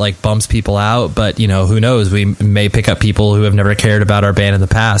path that like bumps people out, but, you know, who knows, we may pick up people who have never cared about our band in the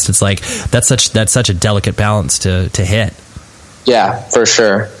past. It's like that's such a delicate balance to hit. Yeah, for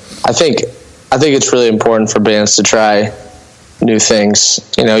sure. I think it's really important for bands to try new things.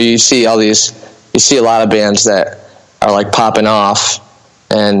 You know, you see a lot of bands that are like popping off,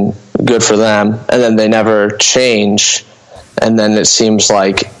 and good for them, and then they never change, and then it seems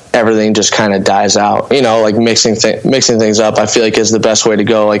like everything just kind of dies out. You know, like mixing things up, I feel like is the best way to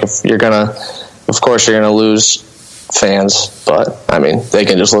go. Like if you're gonna lose fans, but I mean, they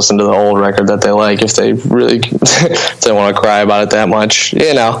can just listen to the old record that they like if they really if they want to cry about it that much,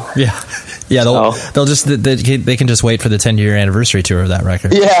 you know. Yeah, they can just wait for the 10-year anniversary tour of that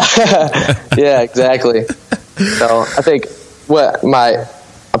record. Yeah, exactly. So I think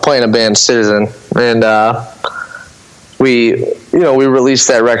I play in a band, Citizen, and we released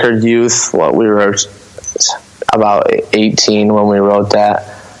that record Youth. Well, we were about 18 when we wrote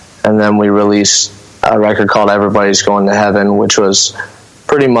that, and then we released a record called Everybody's Going to Heaven, which was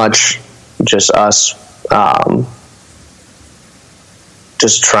pretty much just us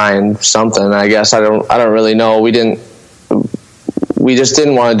just trying something. I guess I don't really know. We just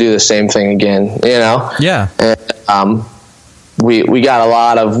didn't want to do the same thing again, you know? Yeah. And we got a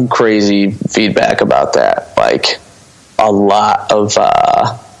lot of crazy feedback about that, like a lot of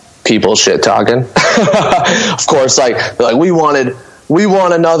people shit talking. Of course, like we want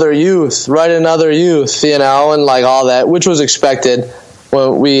another Youth, write another Youth, you know, and like all that, which was expected.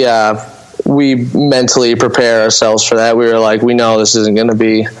 When we mentally prepare ourselves for that. We were like, we know this isn't going to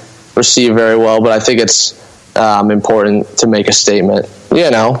be received very well, but I think it's important to make a statement, you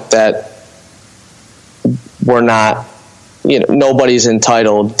know, that we're not, you know, nobody's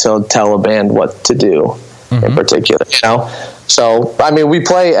entitled to tell a band what to do in particular, you know. So, I mean, we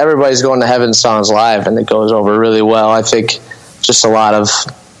play Everybody's Going to Heaven songs live, and it goes over really well. I think just a lot of,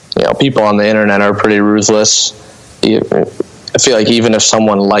 you know, people on the internet are pretty ruthless. I feel like even if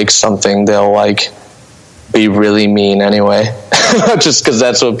someone likes something, they'll like be really mean anyway, just because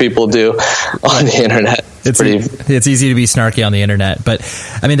that's what people do on the internet. It's easy to be snarky on the internet, but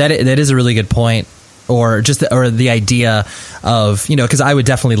I mean that is a really good point, or the idea of, you know, because I would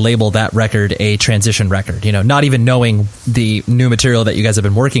definitely label that record a transition record. You know, not even knowing the new material that you guys have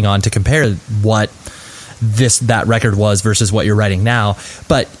been working on to compare what that record was versus what you're writing now,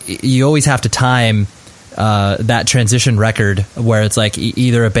 but you always have to time that transition record where it's like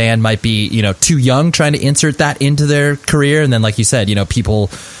either a band might be, you know, too young trying to insert that into their career, and then like you said, you know, people,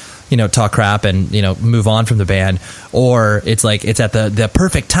 you know, talk crap and, you know, move on from the band, or it's like it's at the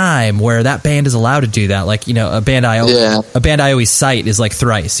perfect time where that band is allowed to do that. Like, you know, a band I always cite is like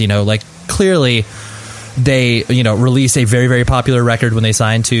Thrice. You know, like clearly they, you know, released a very, very popular record when they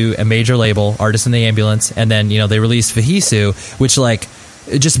signed to a major label, Artists in the Ambulance, and then, you know, they released Fahisu, which like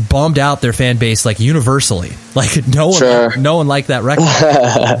it just bummed out their fan base like universally. Like no one liked that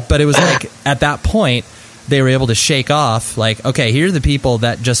record. But it was like at that point they were able to shake off like, okay, here are the people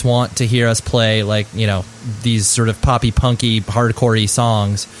that just want to hear us play like, you know, these sort of poppy, punky, hardcore-y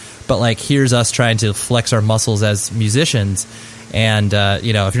songs, but like here's us trying to flex our muscles as musicians. And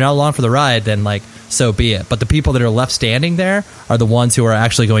you know, if you're not along for the ride, then like so be it. But the people that are left standing there are the ones who are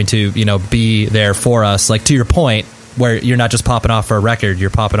actually going to, you know, be there for us. Like to your point, where you're not just popping off for a record, you're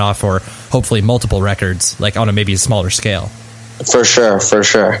popping off for hopefully multiple records, like on a maybe a smaller scale. For sure.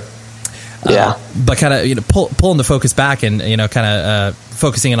 Yeah. But kind of, you know, pulling the focus back and, you know, kind of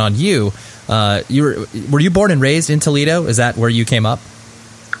focusing in on you. Were you born and raised in Toledo? Is that where you came up?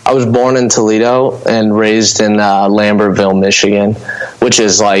 I was born in Toledo and raised in Lambertville, Michigan, which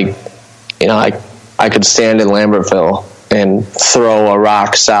is like, you know, I could stand in Lambertville and throw a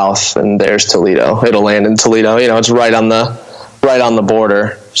rock south, and there's Toledo. It'll land in Toledo. You know, it's right on the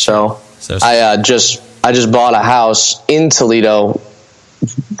border. So I just bought a house in Toledo,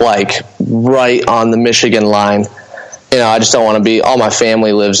 like right on the Michigan line. You know, I just don't want to be. All my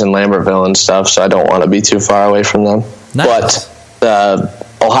family lives in Lambertville and stuff, so I don't want to be too far away from them. Nice. But the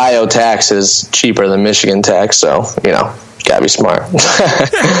Ohio tax is cheaper than Michigan tax, so you know. Gotta be smart.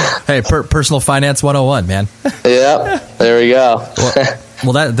 Hey, personal finance 101, man. Yep, there we go. Well,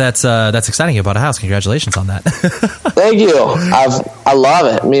 Well, that's exciting. You bought a house. Congratulations on that. Thank you. I love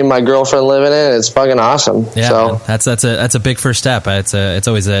it. Me and my girlfriend live in it. It's fucking awesome. Yeah, so that's a big first step. It's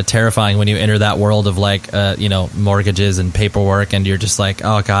always terrifying when you enter that world of like mortgages and paperwork, and you're just like,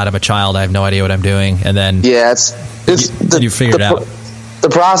 oh god, I'm a child. I have no idea what I'm doing. And then you figure it out. The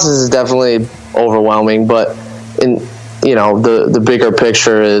process is definitely overwhelming, but in the bigger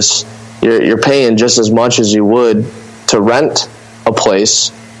picture is you're paying just as much as you would to rent a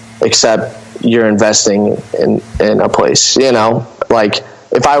place, except you're investing in a place. Like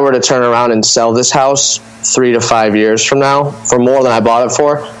if I were to turn around and sell this house 3 to 5 years from now for more than I bought it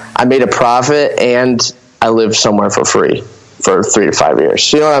for, I made a profit and I lived somewhere for free for 3 to 5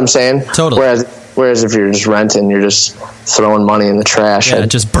 years. You know what I'm saying? Totally. Whereas if you're just renting, you're just throwing money in the trash. Yeah,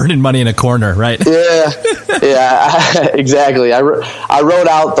 just burning money in a corner, right? Yeah, exactly. I wrote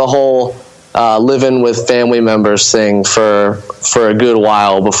out the whole living with family members thing for a good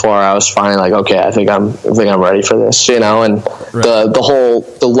while before I was finally like, okay, I think I'm ready for this, And right.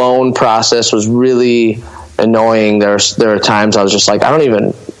 the loan process was really annoying. There are times I was just like, I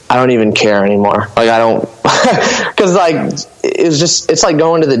don't even care anymore. Like I don't, because like it's like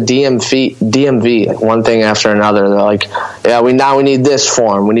going to the DMV, like one thing after another. They're like, yeah, we need this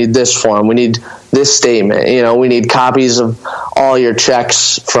form, we need this form, we need this statement. We need copies of all your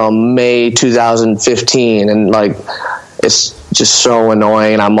checks from May 2015, and like it's just so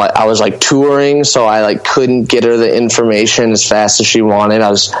annoying. And I was like touring, so I like couldn't get her the information as fast as she wanted. I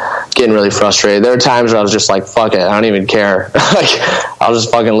was getting really frustrated. There were times where I was just like, fuck it, I don't even care. Like I'll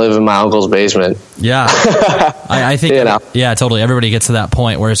just fucking live in my uncle's basement. Yeah. I think, yeah, totally. Everybody gets to that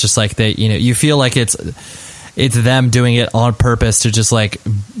point where it's just like you feel like it's them doing it on purpose to just like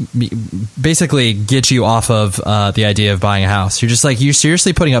basically get you off of the idea of buying a house. You're just like, you're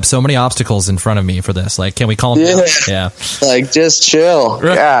seriously putting up so many obstacles in front of me for this. Like, can we calm down? Yeah. Like, just chill.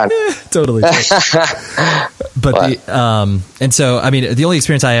 God. Totally. But and so, I mean, the only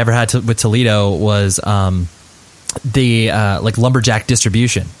experience I ever had with Toledo was the like Lumberjack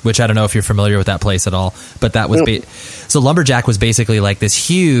Distribution, which I don't know if you're familiar with that place at all, but that was so Lumberjack was basically like this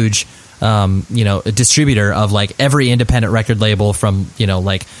huge a distributor of like every independent record label from,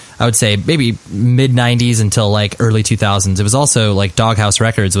 like I would say maybe mid 90s until like early 2000s. It was also like Doghouse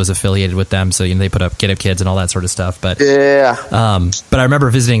Records was affiliated with them. So, they put up Get Up Kids and all that sort of stuff. But, but I remember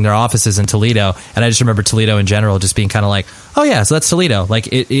visiting their offices in Toledo, and I just remember Toledo in general just being kind of like, oh yeah, so that's Toledo. Like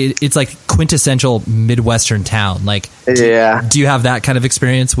it's like quintessential Midwestern town. Like, do you have that kind of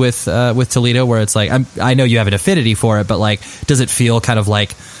experience with Toledo where it's like, I know you have an affinity for it, but like, does it feel kind of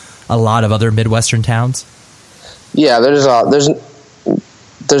like a lot of other Midwestern towns? Yeah, there's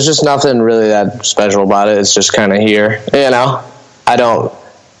just nothing really that special about it. It's just kind of here, I don't.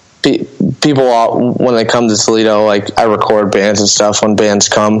 People when they come to Toledo, like I record bands and stuff. When bands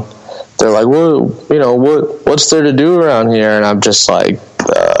come, they're like, "Well, what's there to do around here?" And I'm just like,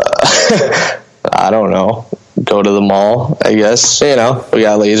 I don't know. Go to the mall, I guess. We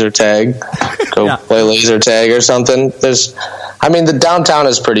got laser tag. Go play laser tag or something. The downtown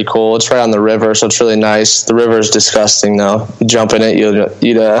is pretty cool. It's right on the river, so it's really nice. The river is disgusting, though. You jump in it,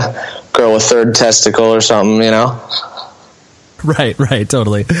 you'd grow a third testicle or something, Right,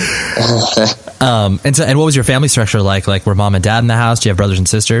 totally. And what was your family structure like? Like, were mom and dad in the house? Do you have brothers and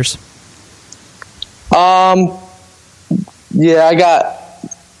sisters? Yeah,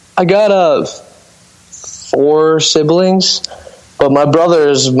 I got 4 siblings, but my brother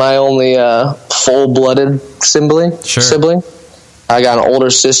is my only full-blooded sibling. I got an older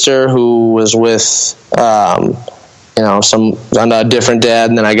sister who was with, on a different dad,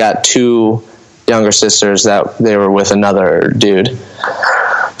 and then I got 2 younger sisters that they were with another dude.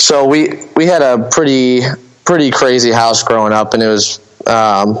 So we had a pretty crazy house growing up, and it was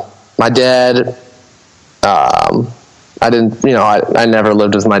my dad. I never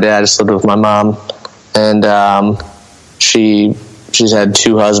lived with my dad. I just lived with my mom, and she's had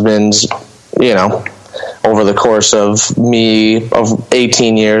 2 husbands, over the course of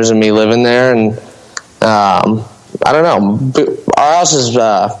 18 years of me living there. And I don't know, our house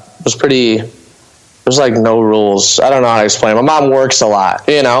was pretty, there's like no rules. I don't know how to explain. My mom works a lot,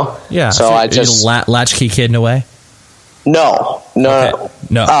 Yeah. So I just latchkey kid in a way. No.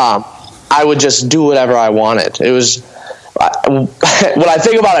 I would just do whatever I wanted. It was when I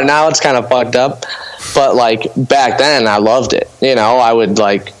think about it now, it's kind of fucked up. But like back then, I loved it. I would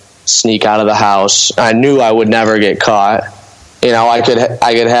like sneak out of the house. I knew I would never get caught. I could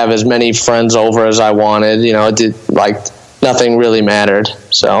have as many friends over as I wanted. It did, like, nothing really mattered.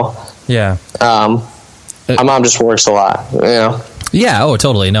 So yeah. My mom just works a lot. Yeah. Oh,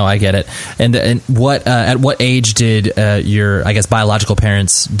 totally. No, I get it. And what at what age did your, I guess, biological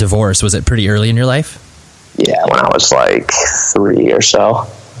parents divorce? Was it pretty early in your life? Yeah, when I was like 3 or so.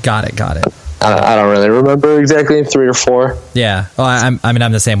 Got it. I don't really remember exactly, 3 or 4. Yeah. Oh, I'm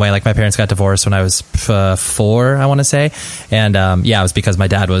the same way. Like my parents got divorced when I was 4, I want to say, and it was because my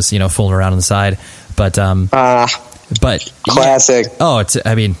dad was fooling around on the side. But classic. Yeah. Oh,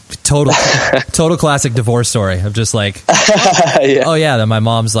 total classic divorce story of just like, yeah. Oh yeah, then my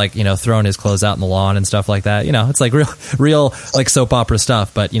mom's like throwing his clothes out in the lawn and stuff like that. It's like real like soap opera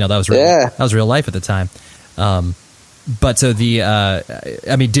stuff. But that was that was real life at the time. But so did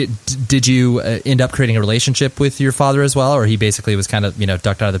you end up creating a relationship with your father as well, or he basically was kind of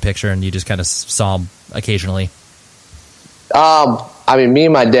ducked out of the picture and you just kind of saw him occasionally? Me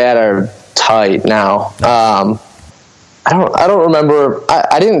and my dad are tight now. I don't remember.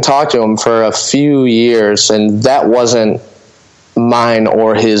 I didn't talk to him for a few years, and that wasn't my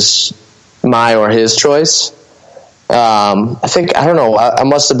or his choice. I think, I don't know, I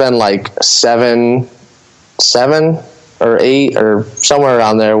must have been like 7 or 8 or somewhere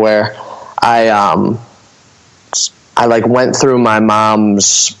around there, where I like went through my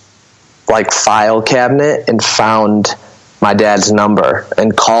mom's like file cabinet and found my dad's number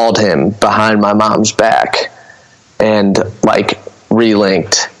and called him behind my mom's back and like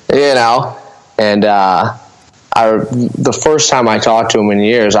relinked, and the first time I talked to him in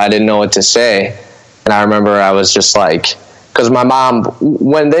years, I didn't know what to say. And I remember I was just like, because my mom,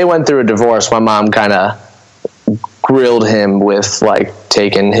 when they went through a divorce, my mom kind of grilled him with like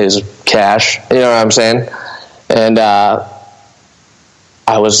taking his cash, you know what I'm saying? And I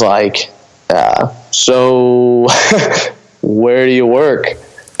was like, so where do you work?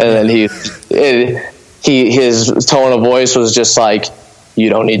 And then his tone of voice was just like, you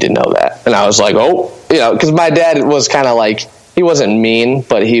don't need to know that. And I was like, because my dad was kind of like, he wasn't mean,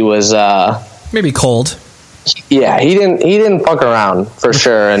 but he was maybe cold. Yeah, he didn't fuck around for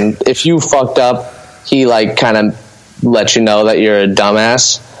sure. And if you fucked up, he like kind of let you know that you're a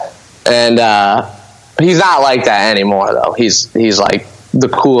dumbass. And he's not like that anymore, though. He's like the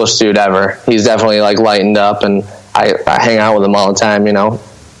coolest dude ever. He's definitely like lightened up, and I hang out with him all the time. He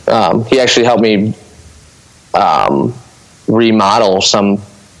actually helped me remodel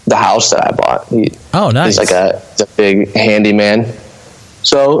the house that I bought. Oh, nice. He's like a big handyman.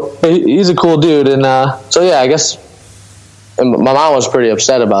 So he's a cool dude. And so yeah, I guess my mom was pretty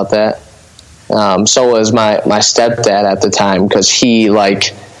upset about that. So was my stepdad at the time, because he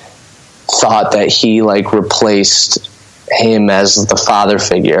like thought that he like replaced him as the father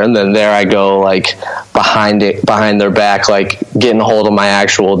figure. And then there I go, like behind their back, like getting a hold of my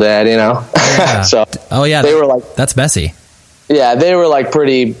actual dad, Yeah. So they were like, that's messy. Yeah, they were like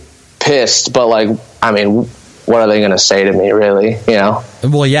pretty pissed, but like, what are they going to say to me, really?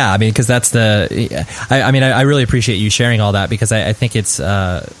 Well, yeah, because that's I really appreciate you sharing all that, because I think it's,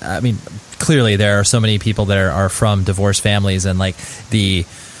 clearly there are so many people that are from divorced families, and like the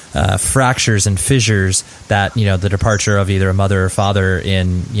fractures and fissures that, the departure of either a mother or father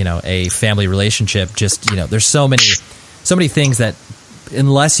in, a family relationship, just, there's so many things that,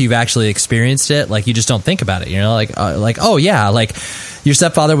 unless you've actually experienced it, like you just don't think about it, oh yeah, like your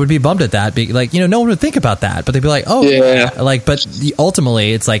stepfather would be bummed at that, like, no one would think about that, but they'd be like, oh yeah, like, but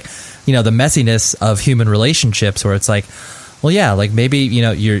ultimately it's like, the messiness of human relationships, where it's like, well, yeah, like maybe,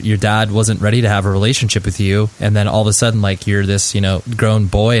 your dad wasn't ready to have a relationship with you, and then all of a sudden, like, you're this, grown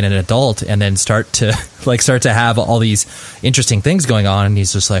boy and an adult, and then start to have all these interesting things going on, and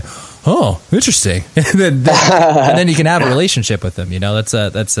he's just like, oh, interesting. and then you can have a relationship with him. That's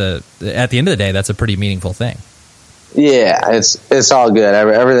at the end of the day, that's a pretty meaningful thing. Yeah, it's all good.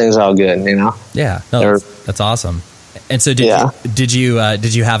 Everything's all good. Yeah, no, that's awesome. And so did you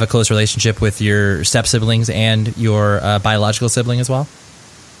have a close relationship with your step siblings and your biological sibling as well?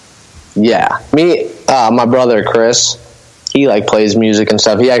 Yeah, my brother Chris, he like plays music and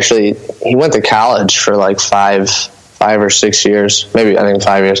stuff. He went to college for like 5 or 6 years, maybe I think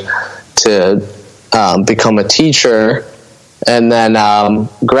 5 years, to become a teacher, and then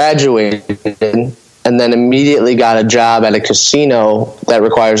graduated, and then immediately got a job at a casino that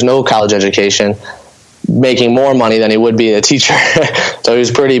requires no college education, making more money than he would be a teacher. So he was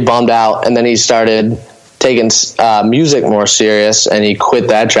pretty bummed out, and then he started taking music more serious, and he quit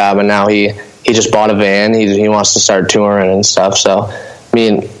that job, and now he just bought a van. He wants to start touring and stuff. So me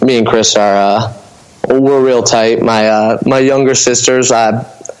and Chris are we're real tight. My younger sisters, I'm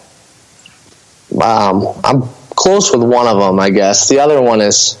close with one of them, I guess. The other one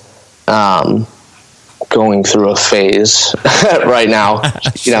is going through a phase right now.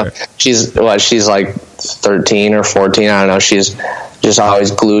 Sure. She's like 13 or 14. I don't know. She's just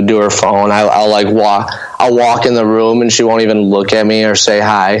always glued to her phone. I'll walk in the room and she won't even look at me or say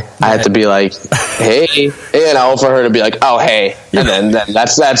hi. Right. I have to be like, hey, you know, for her to be like, oh, hey. And then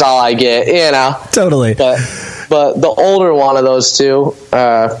that's all I get, you know. Totally. But the older one of those two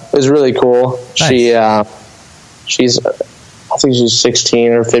is really cool. Nice. I think she's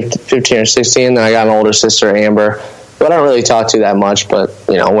 16 or 15 or 16. Then I got an older sister, Amber, who I don't really talk to that much. But,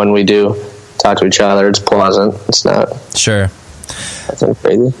 you know, when we do talk to each other, it's pleasant. It's not. Sure. Nothing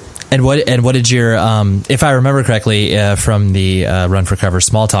crazy. And what did your if I remember correctly from the Run for Cover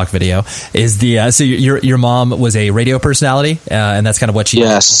small talk video is the so your mom was a radio personality and that's kind of what she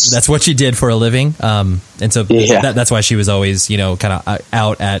that's what she did for a living and so that's why she was always, you know, kind of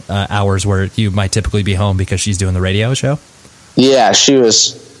out at hours where you might typically be home because she's doing the radio show. Yeah,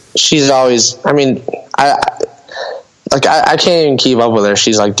 she's always, I mean, I can't even keep up with her.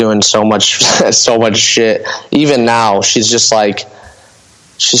 She's like doing so much shit. Even now, she's just like,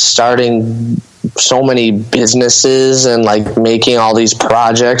 she's starting so many businesses and like making all these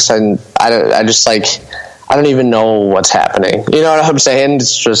projects, and I don't even know what's happening. You know what I'm saying?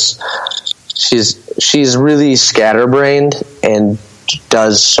 It's just she's really scatterbrained and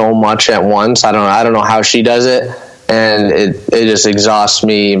does so much at once. I don't know how she does it, and it just exhausts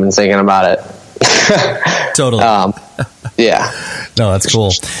me even thinking about it. Totally. Yeah. No, that's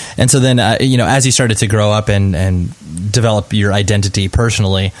cool. And so then, you know, as you started to grow up and develop your identity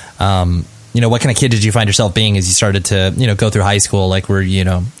personally, you know, what kind of kid did you find yourself being as you started to, you know, go through high school? Like, were you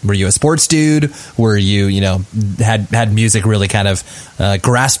a sports dude? Were you, you know, had music really kind of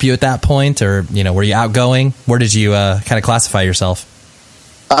grasp you at that point? Or, you know, were you outgoing? Where did you kind of classify yourself?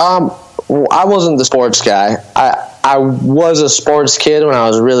 I wasn't the sports guy. I was a sports kid when I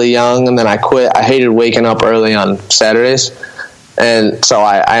was really young, and then I quit. I hated waking up early on Saturdays, and so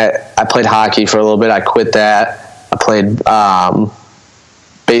I played hockey for a little bit. I quit that. I played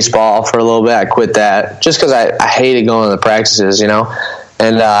baseball for a little bit. I quit that just because I hated going to the practices, you know.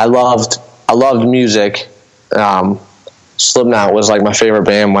 And I loved music. Slipknot was like my favorite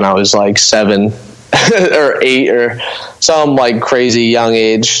band when I was like 7 or 8 or some like crazy young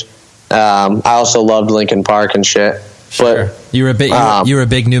age. I also loved Linkin Park and shit. Sure. But you were a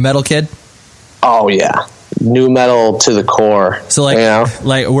big nu metal kid? Oh yeah. Nu metal to the core. So like, you know?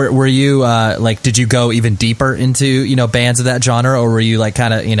 like were you like, did you go even deeper into, you know, bands of that genre, or were you like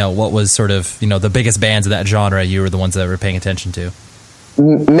kind of, you know, what was sort of, you know, the biggest bands of that genre you were the ones that were paying attention to?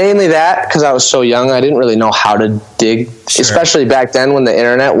 Mainly that, because I was so young, I didn't really know how to dig, especially back then when the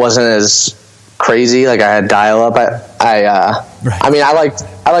internet wasn't as crazy. Like I had dial up. I mean, I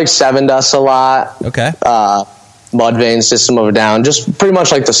liked Seven Dust a lot. Okay. Mudvayne, System of a Down, just pretty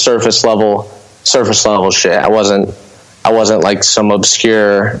much like the surface level shit. I wasn't like some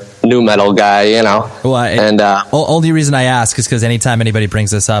obscure nu metal guy, you know. Well, only reason I ask is because anytime anybody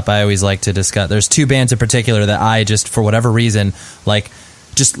brings this up, I always like to discuss. There's 2 bands in particular that I just, for whatever reason, like,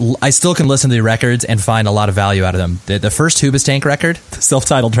 I still can listen to the records and find a lot of value out of them. The first Hoobastank record, the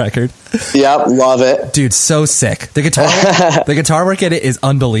self-titled record. Yep, love it. Dude, so sick. The guitar work in it is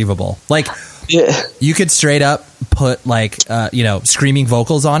unbelievable. Like, you could straight up put like, you know, screaming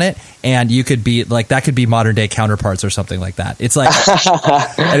vocals on it, and you could be like, that could be modern day Counterparts or something like that. It's like,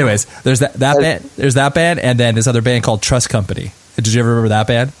 anyways, there's that band, and then this other band called Trust Company. Did you ever remember that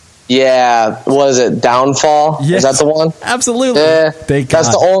band? Yeah, was it Downfall? Yes. Is that the one? Absolutely. Yeah,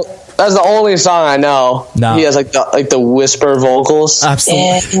 that's the only song I know. No, he has like the whisper vocals.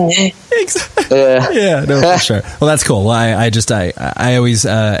 Absolutely. Yeah, no, for sure. Well, that's cool. Well, I always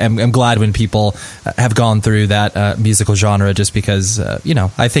am glad when people have gone through that musical genre, just because you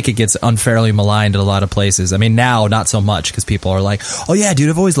know, I think it gets unfairly maligned in a lot of places. I mean, now not so much, because people are like, "Oh yeah, dude,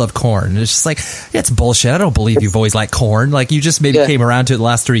 I've always loved Korn." And it's just like, yeah, it's bullshit. I don't believe you've always liked Korn. Like, you just maybe came around to it the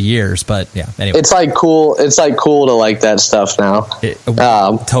last 3 years. But yeah, anyway, it's like cool. It's like cool to like that stuff now.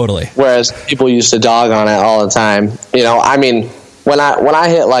 Totally. Whereas people used to dog on it all the time. You know, I mean, when I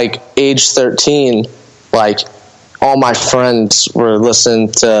hit like age 13, like all my friends were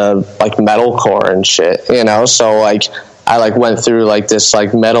listening to like metalcore and shit, you know? So like I like went through like this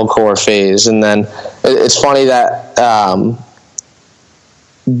like metalcore phase, and then it's funny that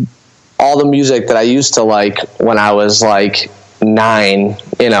all the music that I used to like when I was like 9,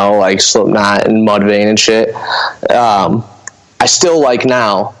 you know, like Slipknot and Mudvayne and shit, I still like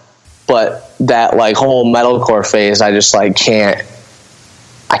now. But that like whole metalcore phase, I just like can't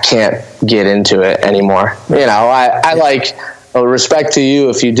get into it anymore. You know, I like, respect to you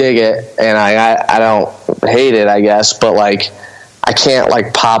if you dig it, and I don't hate it, I guess, but like I can't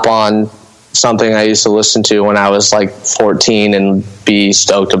like pop on something I used to listen to when I was like 14 and be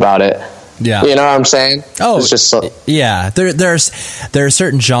stoked about it. Yeah. You know what I'm saying? Oh, it's just so, yeah. There are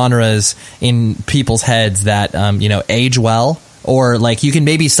certain genres in people's heads that age well, or like you can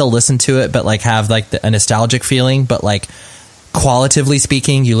maybe still listen to it, but like have like a nostalgic feeling, but like qualitatively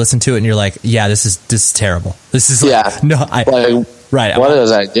speaking, you listen to it and you're like, yeah, this is terrible. This is right. What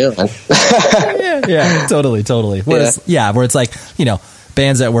was I doing? yeah, totally. Where it's like,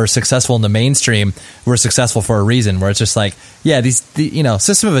 bands that were successful in the mainstream were successful for a reason, where it's just like, yeah, these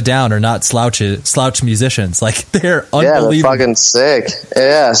System of a Down are not slouch musicians. Like, they're unbelievable. Yeah, they're fucking sick.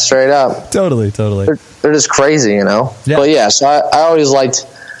 Yeah, straight up. Totally. They're just crazy, Yeah. But yeah, so I always liked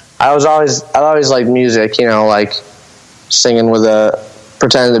music, like singing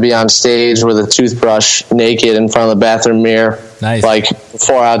pretending to be on stage with a toothbrush naked in front of the bathroom mirror. Nice. Like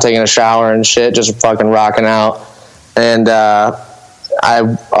before out taking a shower and shit, just fucking rocking out. And, I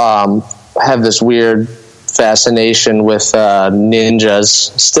have this weird fascination with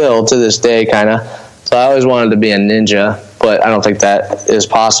ninjas still to this day, kind of. So I always wanted to be a ninja, but I don't think that is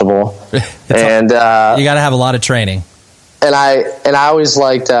possible. And you got to have a lot of training. And I always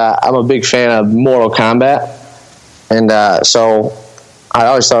liked. I'm a big fan of Mortal Kombat, and so I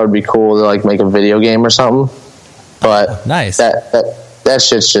always thought it'd be cool to like make a video game or something. But nice. That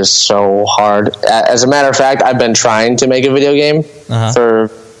shit's just so hard. As a matter of fact, I've been trying to make a video game for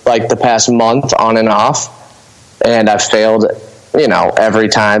like the past month on and off, and I've failed, every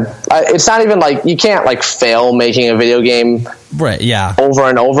time. It's not even like you can't like fail making a video game right, yeah, over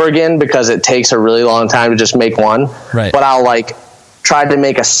and over again, because it takes a really long time to just make one. Right. But I'll like try to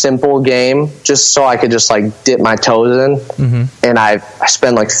make a simple game just so I could just like dip my toes in. Mm-hmm. And I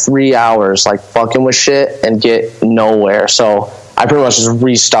spend like 3 hours like fucking with shit and get nowhere. So I pretty much just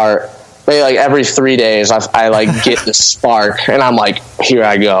restart. Maybe like every 3 days I like get the spark and I'm like, here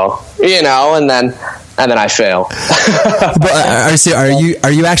I go, and then I fail. But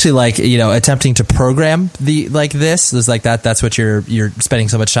are you actually like, attempting to program this? Is like that's what you're spending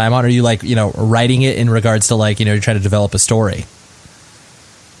so much time on? Or are you like, writing it in regards to like, you're trying to develop a story?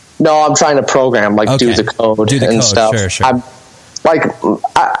 No, I'm trying to program, like do the code and stuff. Sure. I'm like,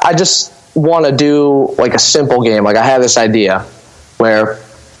 I just want to do like a simple game. Like I have this idea where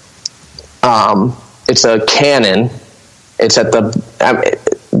it's a cannon. It's at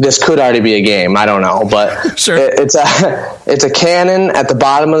this could already be a game. I don't know, but sure. It's a cannon at the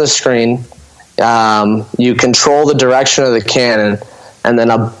bottom of the screen. You control the direction of the cannon, and then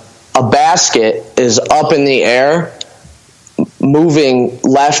a basket is up in the air, moving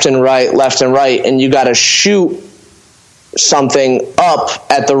left and right, and you got to shoot something up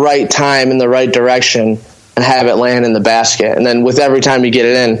at the right time in the right direction and have it land in the basket. And then with every time you get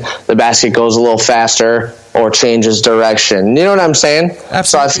it in, the basket goes a little faster or changes direction. You know what I'm saying? Absolutely.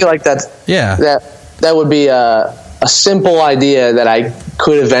 So I feel like that would be a simple idea that I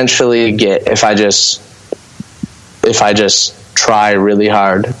could eventually get if I just try really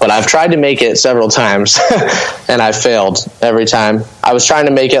hard. But I've tried to make it several times and I failed every time. I was trying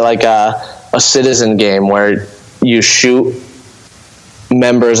to make it like a Citizen game where you shoot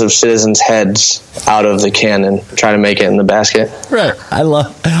members of citizens' heads out of the cannon, try to make it in the basket. Right. I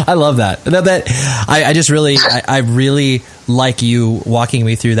love that. I just really I really like you walking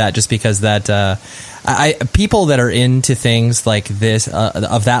me through that, just because that people that are into things like this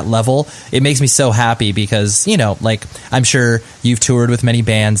of that level, it makes me so happy, because like I'm sure you've toured with many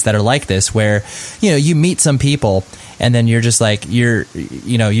bands that are like this, where you meet some people and then you're just like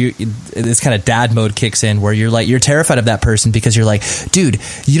this kind of dad mode kicks in, where you're terrified of that person, because you're like, dude,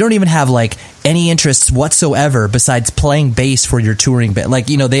 you don't even have like any interests whatsoever besides playing bass for your touring band. Like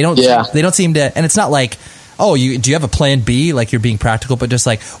they don't seem to, and it's not like, oh, do you have a plan B? Like, you're being practical, but just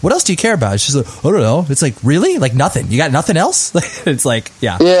like, what else do you care about? It's just like, I don't know. It's like, really? Like, nothing. You got nothing else? It's like,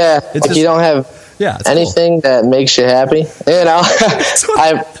 yeah. Yeah. It's like you don't have anything that makes you happy. I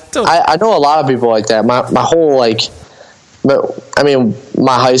know a lot of people like that. My whole, like,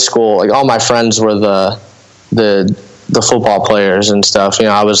 my high school, like all my friends were the football players and stuff.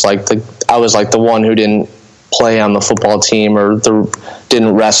 I was like the one who didn't play on the football team or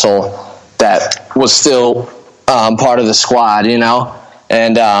didn't wrestle, that was still part of the squad,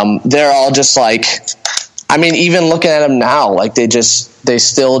 and they're all just like, even looking at them now, like they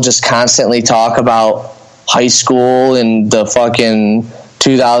still just constantly talk about high school and the fucking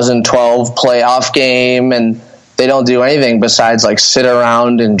 2012 playoff game, and they don't do anything besides like sit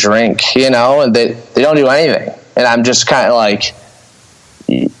around and drink, and they don't do anything. And I'm just kind of like,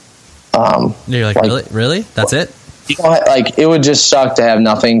 you're like, really? That's it? Like, it would just suck to have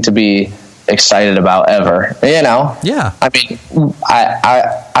nothing to be excited about ever, Yeah.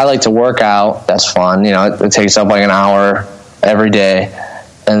 I like to work out. That's fun. It takes up like an hour every day.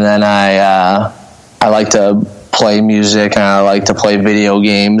 And then I like to play music, and I like to play video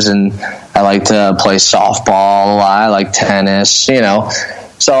games, and I like to play softball a lot. I like tennis, you know.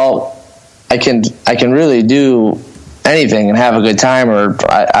 So I can really do anything and have a good time, or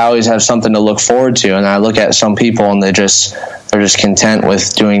I always have something to look forward to. And I look at some people, and they're just content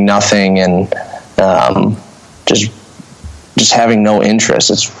with doing nothing and just having no interest.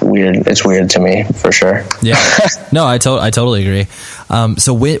 It's weird. It's weird to me, for sure. Yeah. No, I totally agree.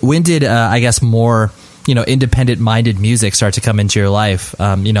 So when did I guess more, you know, independent-minded music start to come into your life?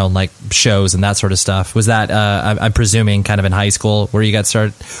 You know, like shows and that sort of stuff. Was that I'm presuming kind of in high school where you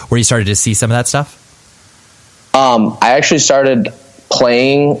started to see some of that stuff? I actually started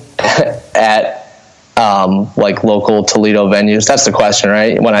playing at like local Toledo venues. That's the question,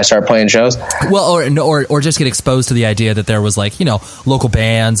 right? When I start playing shows. Well, or just get exposed to the idea that there was, like, you know, local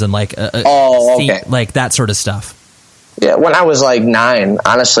bands and like okay, like that sort of stuff. Yeah, when I was like 9,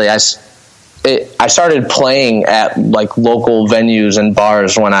 honestly, I started playing at like local venues and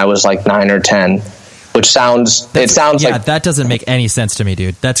bars when I was like 9 or 10, which sounds like that doesn't make any sense to me,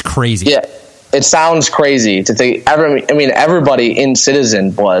 dude. That's crazy. Yeah, it sounds crazy to think. Everybody in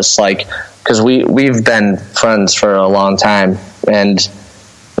Citizen was like, because we've been friends for a long time, and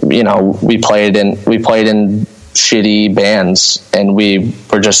you know, we played in shitty bands, and we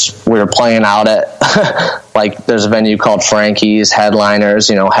were playing out at like, there's a venue called Frankie's, Headliners.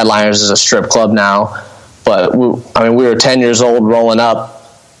 You know, Headliners is a strip club now, but we were 10 years old rolling up,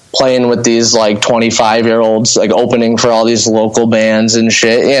 playing with these like 25-year-olds, like opening for all these local bands and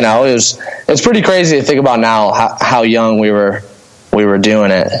shit. You know, it's pretty crazy to think about now how young we were doing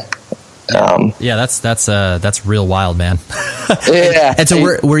it. Yeah, that's real wild, man. Yeah. And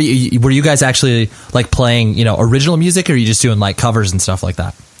so were you guys actually like playing, you know, original music, or are you just doing like covers and stuff like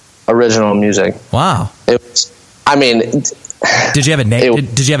that? Original music. Wow. Did you have a name?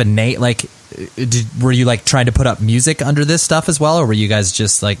 Were you like trying to put up music under this stuff as well, or were you guys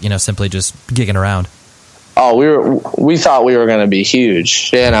just like, you know, simply just gigging around? Oh, we thought we were going to be huge,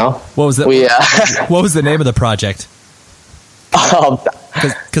 you know. What was what was the name of the project?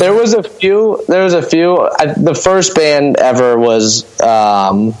 There was a few. The first band ever was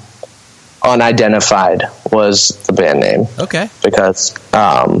Unidentified was the band name. Okay. Because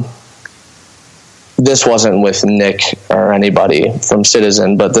this wasn't with Nick or anybody from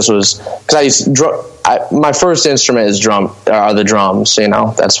Citizen, but this was because my first instrument are the drums. You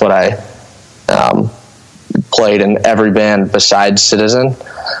know, that's what I played in every band besides Citizen,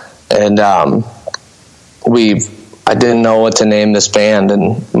 and I didn't know what to name this band,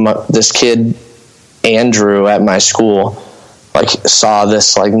 and this kid Andrew at my school like saw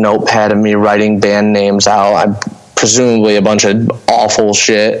this like notepad of me writing band names out, presumably a bunch of awful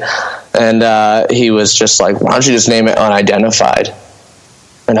shit, and he was just like, "Why don't you just name it Unidentified?"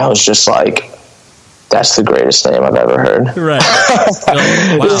 And I was just like, "That's the greatest name I've ever heard." Right.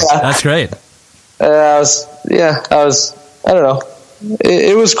 Wow, yeah. That's great. I don't know.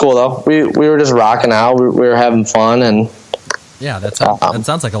 It was cool though. We were just rocking out. We were having fun, and yeah, that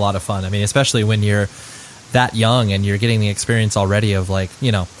sounds like a lot of fun. I mean, especially when you're that young and you're getting the experience already of like,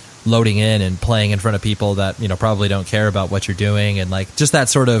 you know, loading in and playing in front of people that, you know, probably don't care about what you're doing, and like just that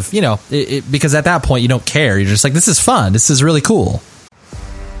sort of, you know, because at that point you don't care. You're just like, this is fun. This is really cool.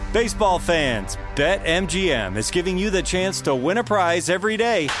 Baseball fans, BetMGM is giving you the chance to win a prize every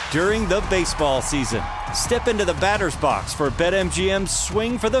day during the baseball season. Step into the batter's box for BetMGM's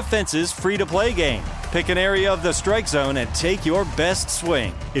Swing for the Fences free-to-play game. Pick an area of the strike zone and take your best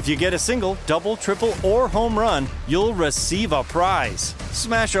swing. If you get a single, double, triple, or home run, you'll receive a prize.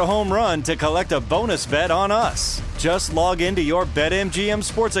 Smash a home run to collect a bonus bet on us. Just log into your BetMGM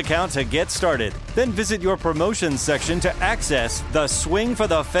sports account to get started. Then visit your promotions section to access the Swing for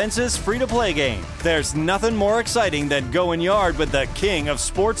the Fences free-to-play game. There's nothing more exciting than going yard with the king of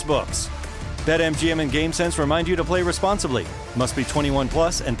sportsbooks. BetMGM and GameSense remind you to play responsibly. Must be 21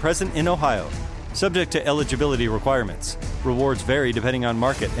 plus and present in Ohio. Subject to eligibility requirements. Rewards vary depending on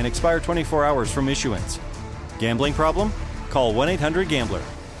market and expire 24 hours from issuance. Gambling problem? Call 1-800-GAMBLER.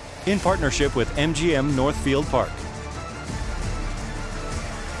 In partnership with MGM Northfield Park.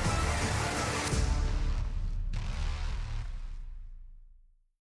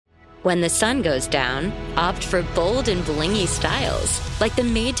 When the sun goes down, opt for bold and blingy styles, like the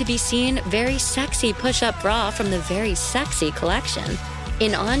made-to-be-seen, very sexy push-up bra from the Very Sexy collection.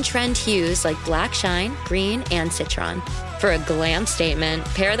 In on-trend hues like black shine, green, and citron. For a glam statement,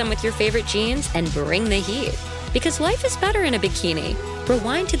 pair them with your favorite jeans and bring the heat. Because life is better in a bikini.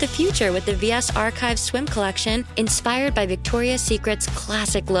 Rewind to the future with the VS Archive Swim Collection, inspired by Victoria's Secret's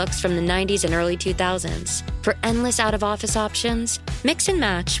classic looks from the 90s and early 2000s. For endless out-of-office options, mix and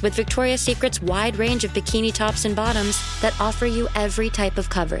match with Victoria's Secret's wide range of bikini tops and bottoms that offer you every type of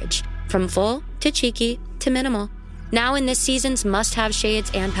coverage, from full to cheeky to minimal. Now in this season's must-have shades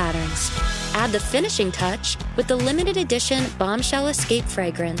and patterns. Add the finishing touch with the limited edition Bombshell Escape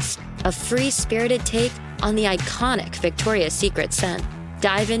fragrance, a free-spirited take on the iconic Victoria's Secret scent.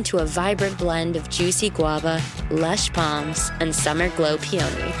 Dive into a vibrant blend of juicy guava, lush palms, and summer glow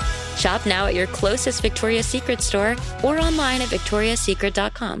peony. Shop now at your closest Victoria's Secret store or online at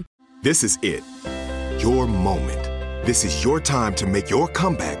victoriassecret.com. This is it. Your moment. This is your time to make your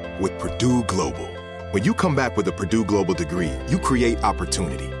comeback with Purdue Global. When you come back with a Purdue Global degree, you create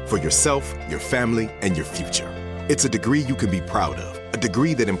opportunity for yourself, your family, and your future. It's a degree you can be proud of, a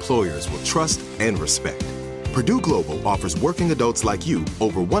degree that employers will trust and respect. Purdue Global offers working adults like you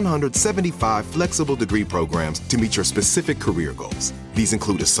over 175 flexible degree programs to meet your specific career goals. These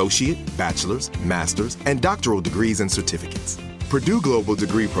include associate, bachelor's, master's, and doctoral degrees and certificates. Purdue Global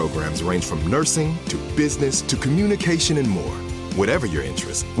degree programs range from nursing to business to communication and more. Whatever your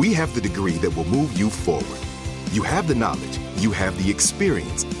interest, we have the degree that will move you forward. You have the knowledge, you have the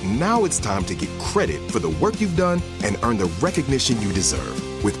experience. Now it's time to get credit for the work you've done and earn the recognition you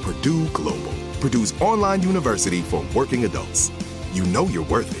deserve with Purdue Global, Purdue's online university for working adults. You know you're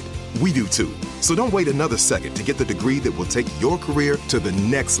worth it. We do too. So don't wait another second to get the degree that will take your career to the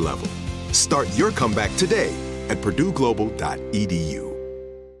next level. Start your comeback today at purdueglobal.edu.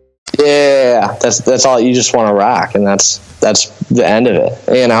 Yeah, that's all. You just want to rock, and that's the end of it,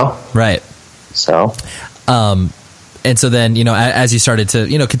 you know? Right. So, and so then, you know, as you started to,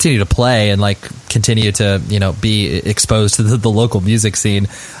 you know, continue to play and like continue to, you know, be exposed to the local music scene,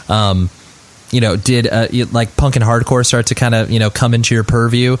 you know, did like punk and hardcore start to kind of, you know, come into your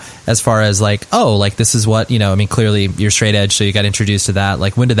purview as far as like, oh, like this is what, you know, I mean, clearly you're straight edge, so you got introduced to that.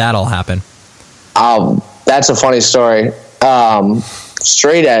 Like, when did that all happen? That's a funny story.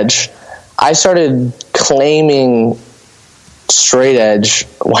 Straight edge, I started claiming straight edge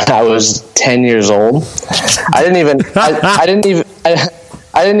when I was 10 years old. I didn't even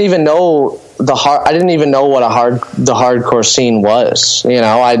know what the hardcore scene was. You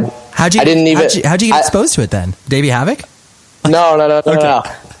know, how'd you get exposed to it then? Davey Havoc? No.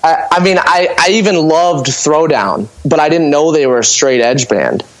 I mean, I even loved Throwdown, but I didn't know they were a straight edge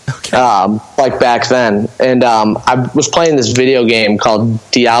band. Okay. Like back then. And I was playing this video game called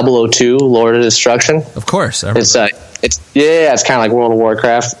Diablo 2, Lord of Destruction. Of course. It's kind of like World of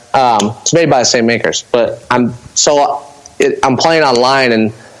Warcraft. It's made by the same makers, but I'm playing online,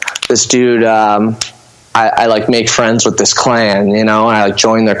 and this dude, I like make friends with this clan, you know, and I like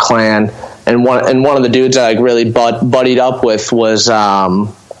join their clan, and one of the dudes I like really buddied up with was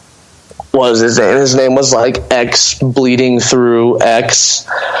his name was like X Bleeding Through X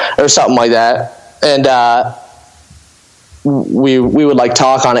or something like that, and we would like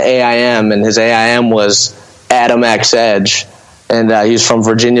talk on AIM, and his AIM was Adam X Edge, and he's from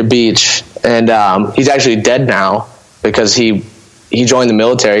Virginia Beach, and he's actually dead now because he joined the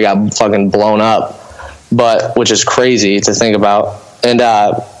military, got fucking blown up, but which is crazy to think about. And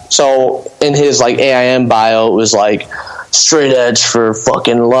so in his like AIM bio, it was like straight edge for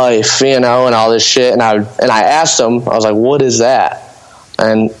fucking life, you know, and all this shit. And I asked him, I was like, what is that?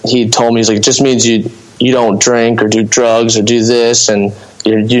 And he told me, he's like, it just means you don't drink or do drugs or do this, and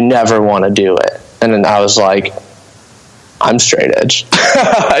you never want to do it. And then I was like, I'm straight edge,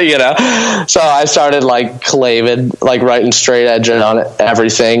 you know? So I started like claiming, like writing straight edge on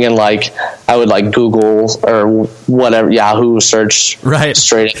everything. And like, I would like Google or whatever, Yahoo search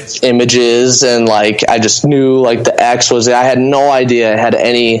straight edge images. And like, I just knew like the X was, I had no idea it had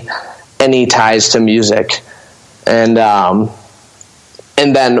any ties to music. And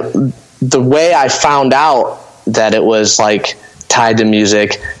then the way I found out that it was like tied to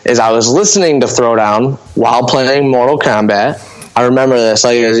music is I was listening to Throwdown while playing Mortal Kombat. I remember this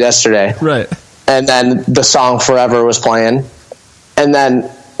like it was yesterday. Right. And then the song Forever was playing. And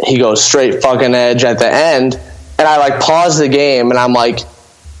then he goes straight fucking edge at the end. And I like paused the game and I'm like,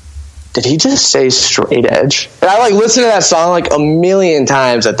 did he just say straight edge? And I like listened to that song like a million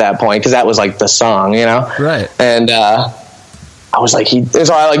times at that point, because that was like the song, you know? Right. And I was like,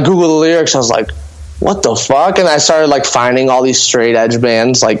 so I like Googled the lyrics. I was like, what the fuck? And I started like finding all these straight edge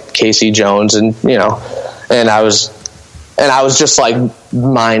bands like Casey Jones, and you know, and I was just like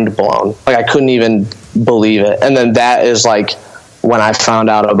mind blown. Like I couldn't even believe it. And then that is like when I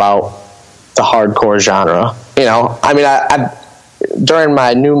found out about the hardcore genre. You know, I mean, I during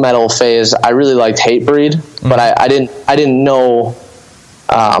my new metal phase, I really liked Hatebreed, but I didn't know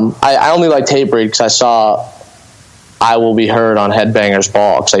I only liked Hatebreed because I saw I Will Be Heard on Headbangers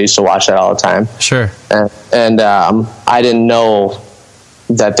Ball because I used to watch that all the time. Sure. And I didn't know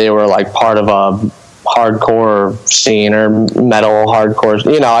that they were like part of a hardcore scene or metal hardcore.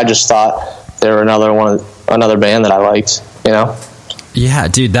 You know, I just thought they were another band that I liked. You know. Yeah,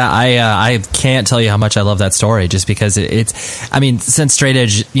 dude, that I can't tell you how much I love that story, just because it's. I mean, since straight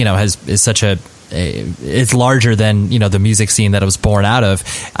edge, you know, is such it's larger than, you know, the music scene that it was born out of.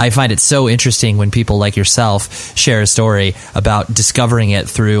 I find it so interesting when people like yourself share a story about discovering it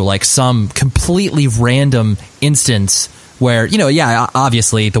through like some completely random instance where, you know, yeah,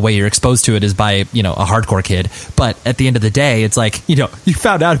 obviously the way you're exposed to it is by, you know, a hardcore kid, but at the end of the day, it's like, you know, you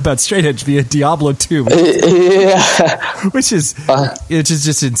found out about straight edge via Diablo 2, which is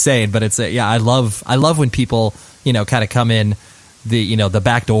just insane. But it's I love when people, you know, kind of come in the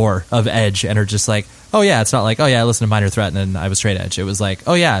back door of edge and are just like, oh yeah, it's not like, oh yeah, I listened to Minor Threat and then I was straight edge. It was like,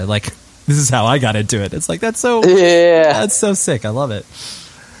 oh yeah, like this is how I got into it. It's like, that's so sick. I love it.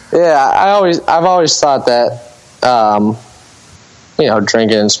 Yeah, I've always thought that you know,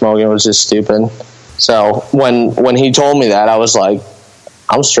 drinking and smoking was just stupid. So when he told me that, I was like,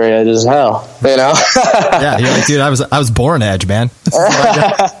 I'm straight edge as hell, you know? Yeah, you're like, dude, I was born edge, man.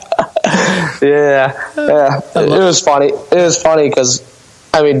 Yeah. It was funny. It was funny because,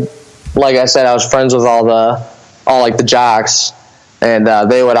 I mean, like I said, I was friends with all the jocks, and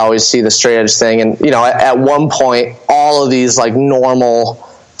they would always see the straight edge thing. And, you know, at one point, all of these like normal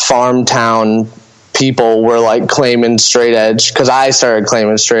farm town people were like claiming straight edge because I started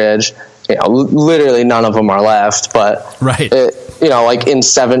claiming straight edge. You know, literally none of them are left, but right. You know, like in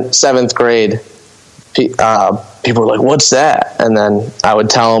seventh grade, people were like, "What's that?" And then I would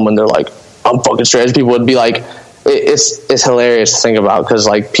tell them, and they're like, "I'm fucking straight edge." People would be like, "It's hilarious to think about," because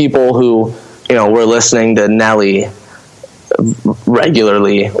like people who, you know, were listening to Nelly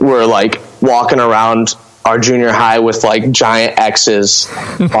regularly were like walking around our junior high with like giant X's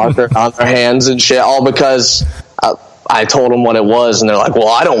on their hands and shit, all because I told them what it was, and they're like, well,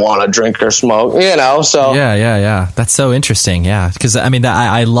 I don't want to drink or smoke, you know? So yeah. That's so interesting. Yeah. Cause I mean,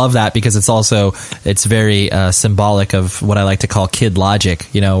 I love that because it's very symbolic of what I like to call kid logic,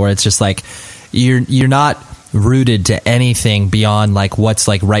 you know, where it's just like, you're not rooted to anything beyond like what's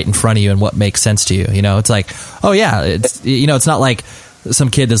like right in front of you and what makes sense to you. You know, it's like, oh yeah, it's, you know, it's not like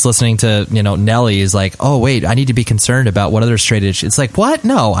some kid that's listening to, you know, Nelly is like, oh wait, I need to be concerned about what other straight edge. It's like, what?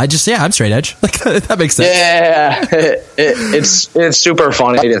 No, I'm straight edge. Like that makes sense. Yeah, it's super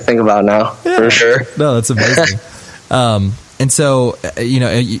funny to think about now, for sure. No, that's amazing. And so, you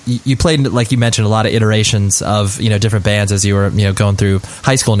know, you played, like you mentioned, a lot of iterations of, you know, different bands as you were, you know, going through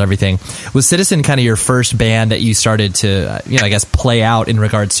high school and everything. Was Citizen kind of your first band that you started to, you know, I guess play out in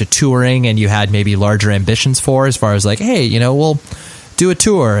regards to touring, and you had maybe larger ambitions for, as far as like, hey, you know, we'll do a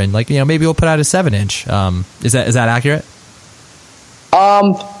tour and like, you know, maybe we'll put out a 7-inch. Is that accurate?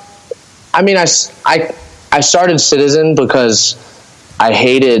 I mean, I started Citizen because I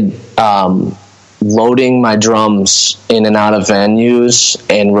hated loading my drums in and out of venues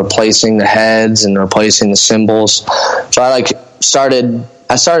and replacing the heads and replacing the cymbals. So I started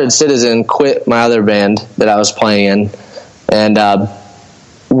Citizen, quit my other band that I was playing in, and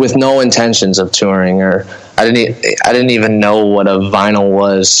with no intentions of touring, or I didn't even know what a vinyl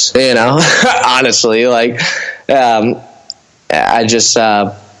was, you know. Honestly, like I just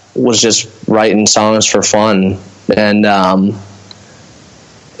was just writing songs for fun, and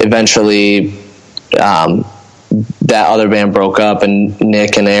eventually that other band broke up, and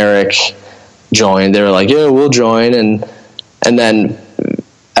Nick and Eric joined. They were like, yeah, we'll join, and then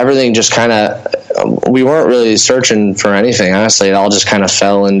everything just kind of, we weren't really searching for anything, honestly. It all just kind of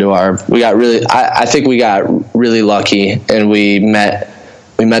fell into I think we got really lucky, and we met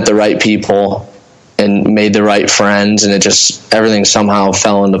the right people and made the right friends, and everything somehow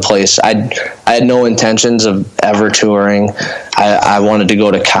fell into place. I had no intentions of ever touring. I wanted to go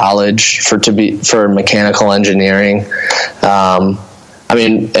to college for mechanical engineering. I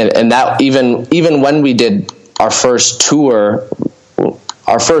mean, and that even when we did our first tour,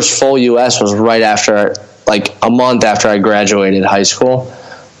 our first full US was right after, like a month after I graduated high school.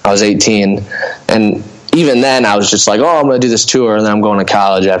 I was 18, and even then I was just like, oh, I'm going to do this tour, and then I'm going to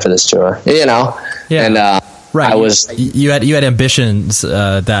college after this tour, you know? Yeah. And right. You had ambitions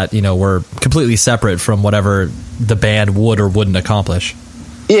that, you know, were completely separate from whatever the band would or wouldn't accomplish.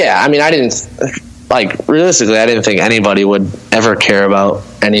 Yeah, I mean, realistically, I didn't think anybody would ever care about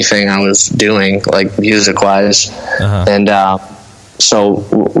anything I was doing, like music-wise. Uh-huh. And so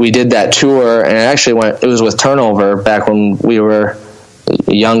we did that tour, and it was with Turnover back when we were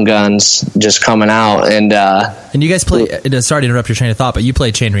young guns just coming out. And you guys play, sorry to interrupt your train of thought, but you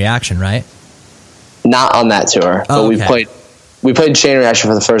played Chain Reaction, right? Not on that tour, but we played Chain Reaction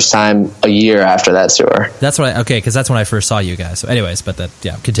for the first time a year after that tour. That's right. Okay, because that's when I first saw you guys. So anyways, but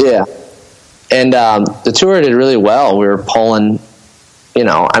continue. Yeah. And the tour did really well. We were pulling,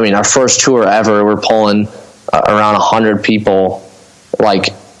 our first tour ever, we're pulling around 100 people, like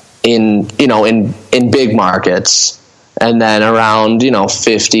in big markets, and then around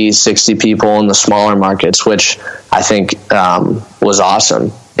 50, 60 people in the smaller markets, which I think was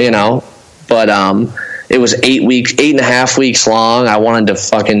awesome. But it was 8.5 weeks long. I wanted to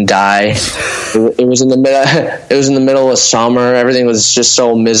fucking die. It was in the middle. It was in the middle of summer. Everything was just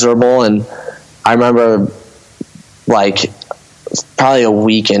so miserable, and I remember, like, probably a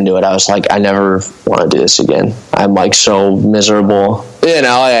week into it, I was like, I never want to do this again. I'm like so miserable.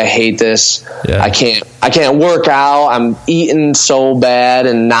 I hate this. Yeah. I can't work out. I'm eating so bad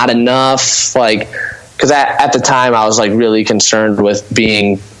and not enough. Like, because at the time I was like really concerned with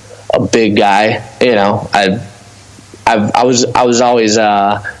being a big guy. I was always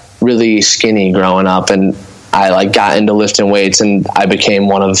really skinny growing up, and I like got into lifting weights, and I became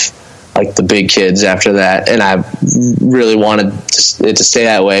one of like the big kids after that, and I really wanted it to stay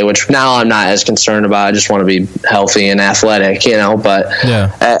that way, which now I'm not as concerned about. I just want to be healthy and athletic, but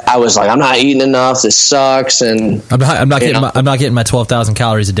I was like, I'm not eating enough. This sucks. And I'm not getting my 12,000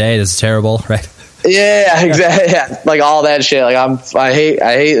 calories a day. This is terrible. Right. Yeah, exactly. Yeah. Like all that shit. Like I hate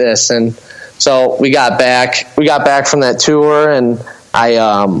this. And so we got back from that tour, and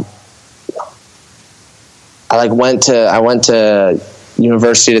I went to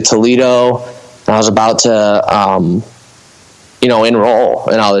University of Toledo, and I was about to enroll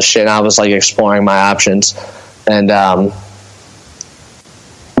and all this shit, and I was like exploring my options, and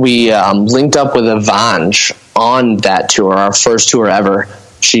we linked up with Avange on that tour, our first tour ever.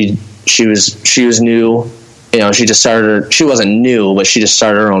 She was new, she just started she wasn't new, but she just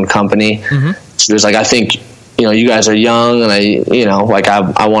started her own company. Mm-hmm. She was like, I think you guys are young, and I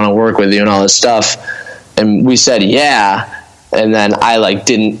want to work with you and all this stuff, and we said yeah. And then I like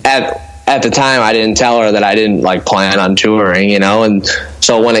didn't at the time I didn't tell her that I didn't like plan on touring, and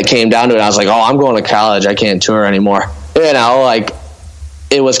so when it came down to it, I was like, oh, I'm going to college, I can't tour anymore. Like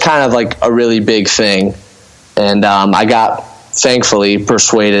it was kind of like a really big thing, and I got thankfully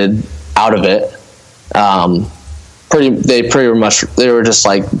persuaded out of it. They were just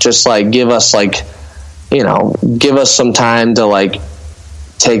like give us some time to like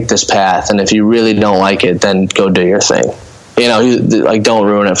take this path, and if you really don't like it, then go do your thing. Like don't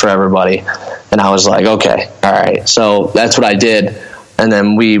ruin it for everybody. And I was like, okay, all right. So that's what I did. And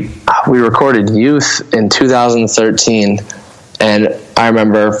then we recorded Youth in 2013. And I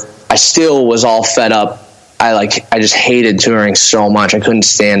remember I still was all fed up. I just hated touring so much. I couldn't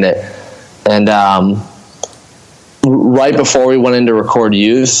stand it. And right before we went in to record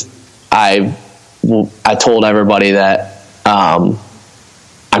Youth, I told everybody that I'm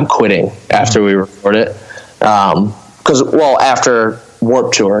quitting after we record it. After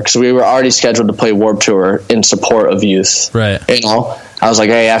Warped Tour, because we were already scheduled to play Warped Tour in support of Youth. Right. I was like,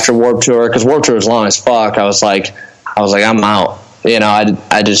 hey, after Warped Tour, because Warped Tour was long as fuck, I was like, I'm out.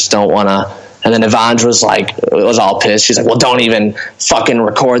 I just don't want to. And then Avange was all pissed. She's like, well, don't even fucking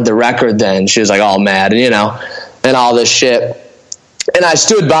record the record then. She was like all mad, and all this shit. And I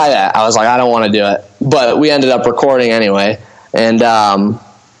stood by that. I was like, I don't want to do it. But we ended up recording anyway. And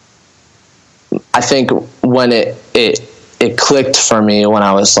I think when it clicked for me when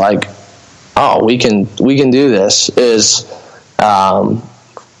I was like, oh, we can do this, is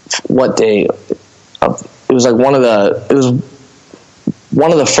what day it was like one of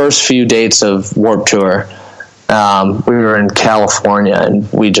the first few dates of Warped Tour. We were in California,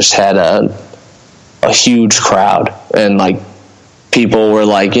 and we just had a huge crowd, and like people were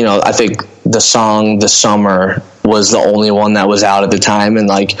like, I think the song The Summer was the only one that was out at the time, and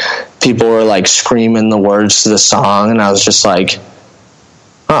like people were like screaming the words to the song, and I was just like,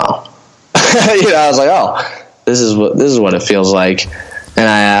 oh. I was like, oh, this is what it feels like. And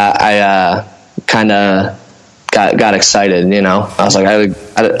I kind of got excited, I was like,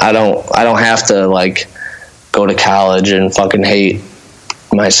 I don't have to like go to college and fucking hate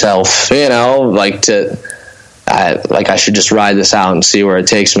myself, I should just ride this out and see where it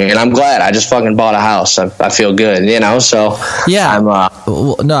takes me. And I'm glad. I just fucking bought a house. I feel good, so yeah.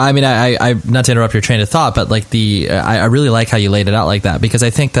 No, I mean, I not to interrupt your train of thought, but like I really like how you laid it out like that, because I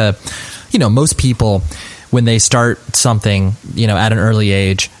think that, most people, when they start something, at an early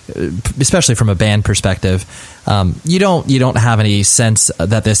age, especially from a band perspective, you don't have any sense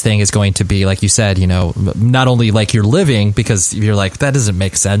that this thing is going to be, like you said, not only like you're living, because you're like, that doesn't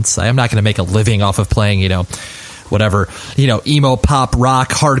make sense. I'm not going to make a living off of playing, whatever, emo, pop, rock,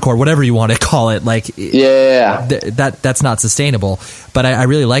 hardcore, whatever you want to call it. Like, that's not sustainable. But I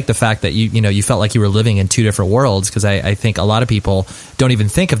really like the fact that you felt like you were living in two different worlds, because I think a lot of people don't even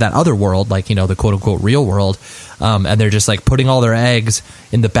think of that other world, like, the quote unquote real world. And they're just like putting all their eggs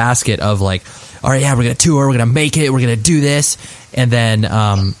in the basket of like, all right, yeah, we're going to tour, we're going to make it, we're going to do this. And then,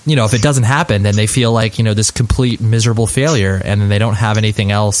 if it doesn't happen, then they feel like, this complete miserable failure, and then they don't have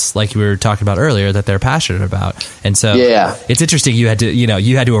anything else, like we were talking about earlier, that they're passionate about. And so it's interesting. You had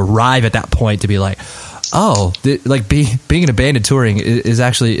to arrive at that point to be like, oh, being in a band and touring is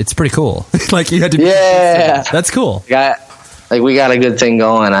actually, it's pretty cool. Like you had to be, that's cool. We got a good thing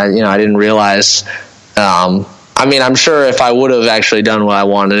going. I didn't realize, I'm sure if I would have actually done what I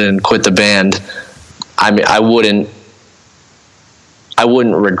wanted and quit the band, I wouldn't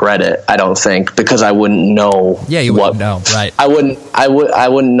regret it. I don't think, because I wouldn't know. Yeah, you wouldn't know, right? I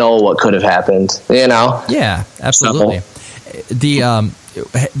wouldn't know what could have happened. Yeah, absolutely. So.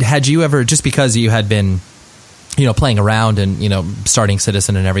 Had you ever, just because you had been, playing around and starting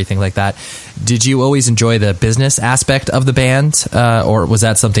Citizen and everything like that, did you always enjoy the business aspect of the band, or was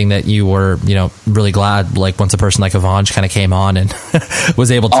that something that you were really glad, like, once a person like Avange kind of came on and was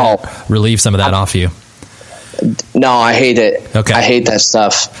able to relieve some of that off you? No, I hate it. Okay. I hate that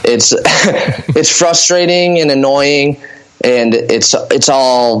stuff. It's it's frustrating and annoying, and it's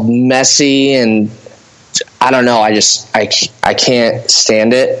all messy, and I don't know. I can't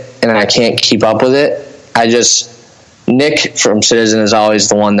stand it, and I can't keep up with it. Nick from Citizen is always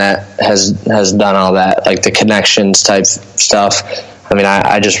the one that has done all that, like the connections type stuff.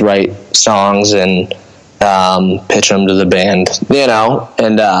 I just write songs and pitch them to the band,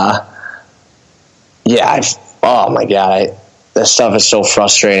 and oh my God, that stuff is so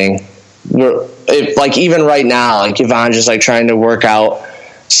frustrating. Even right now, like if I'm just like trying to work out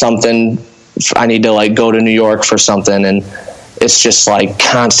something, I need to like go to New York for something, and it's just like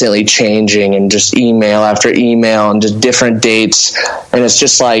constantly changing, and just email after email and just different dates. And it's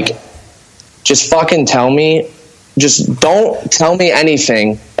just like, just fucking tell me, just don't tell me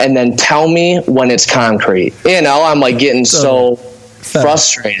anything, and then tell me when it's concrete. I'm like getting so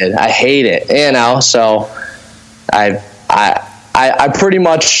frustrated. I hate it, so I pretty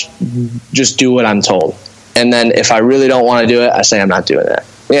much just do what I'm told. And then if I really don't want to do it, I say I'm not doing it,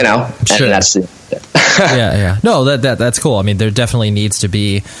 Sure. And that's it. Yeah. No, that's cool. there definitely needs to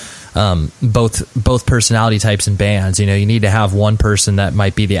be both personality types in bands. You need to have one person that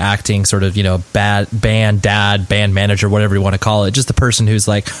might be the acting sort of, band dad, band manager, whatever you want to call it. Just the person who's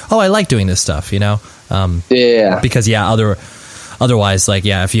like, oh, I like doing this stuff, Because otherwise,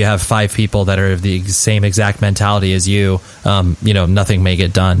 if you have 5 people that are of the same exact mentality as you, nothing may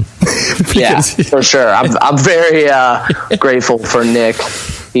get done. Yeah, for sure. I'm very grateful for Nick.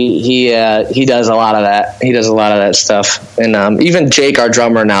 He does a lot of that. He does a lot of that stuff. And even Jake, our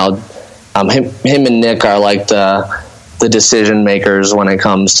drummer now, him and Nick are like the decision makers when it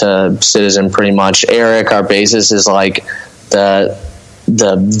comes to Citizen, pretty much. Eric, our bassist, is like the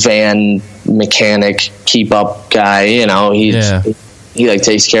van mechanic, keep up guy. He like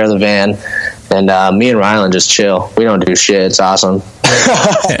takes care of the van, and me and Rylan just chill. We don't do shit. It's awesome.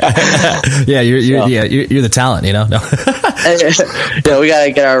 Yeah, you're the talent, No. Yeah, we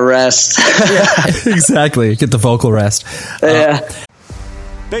gotta get our rest. Yeah, exactly. Get the vocal rest.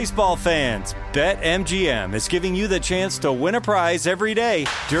 Baseball fans, BetMGM is giving you the chance to win a prize every day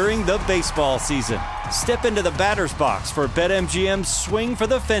during the baseball season. Step into the batter's box for BetMGM's Swing for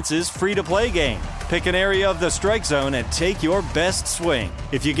the Fences free-to-play game. Pick an area of the strike zone and take your best swing.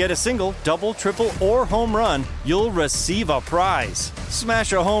 If you get a single, double, triple, or home run, you'll receive a prize.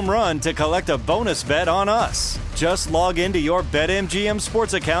 Smash a home run to collect a bonus bet on us. Just log into your BetMGM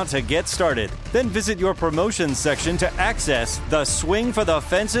sports account to get started. Then visit your promotions section to access the Swing for the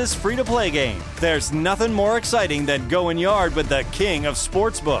Fences free-to-play game. There's nothing more exciting than going yard with the king of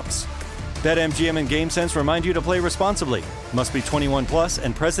sportsbooks. BetMGM and GameSense remind you to play responsibly. Must be 21 plus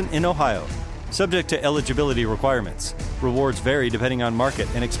and present in Ohio. Subject to eligibility requirements. Rewards vary depending on market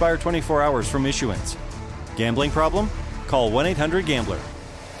and expire 24 hours from issuance. Gambling problem? Call 1-800-GAMBLER.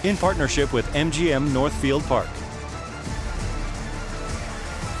 In partnership with MGM Northfield Park.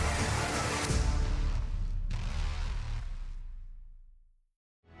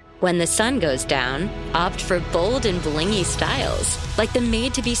 When the sun goes down, opt for bold and blingy styles, like the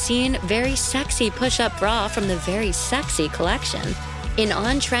made-to-be-seen, very sexy push-up bra from the Very Sexy collection. in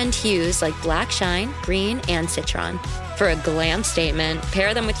on-trend hues like black shine, green, and citron. For a glam statement,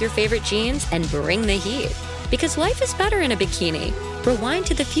 pair them with your favorite jeans and bring the heat. Because life is better in a bikini. Rewind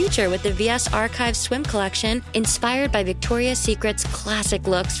to the future with the VS Archive swim collection inspired by Victoria's Secret's classic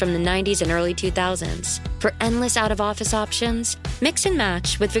looks from the 90s and early 2000s. For endless out-of-office options, mix and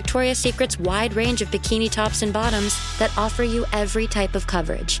match with Victoria's Secret's wide range of bikini tops and bottoms that offer you every type of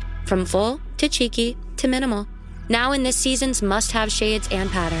coverage, from full to cheeky to minimal. Now in this season's must-have shades and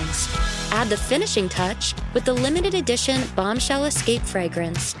patterns. Add the finishing touch with the limited edition Bombshell Escape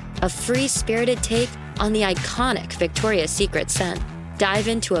fragrance, a free-spirited take on the iconic Victoria's Secret scent. Dive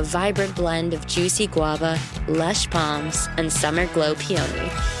into a vibrant blend of juicy guava, lush palms, and summer glow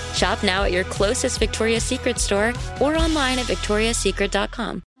peony. Shop now at your closest Victoria's Secret store or online at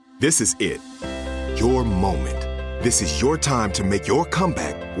victoriassecret.com. This is it. Your moment. This is your time to make your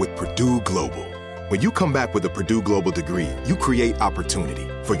comeback with Purdue Global. When you come back with a Purdue Global degree, you create opportunity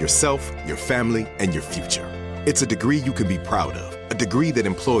for yourself, your family, and your future. It's a degree you can be proud of, a degree that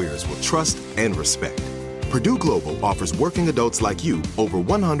employers will trust and respect. Purdue Global offers working adults like you over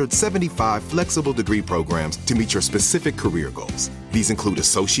 175 flexible degree programs to meet your specific career goals. These include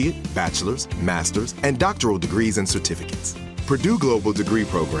associate, bachelor's, master's, and doctoral degrees and certificates. Purdue Global degree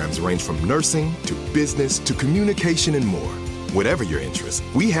programs range from nursing to business to communication and more. Whatever your interest,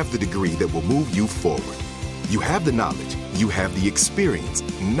 we have the degree that will move you forward. You have the knowledge, you have the experience.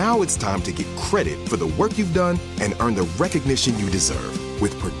 Now it's time to get credit for the work you've done and earn the recognition you deserve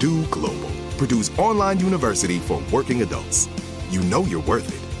with Purdue Global, Purdue's online university for working adults. You know you're worth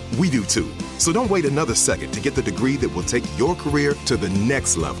it. We do too. So don't wait another second to get the degree that will take your career to the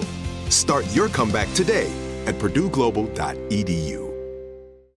next level. Start your comeback today at purdueglobal.edu.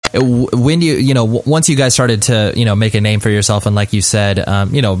 When once you guys started to, make a name for yourself, and like you said,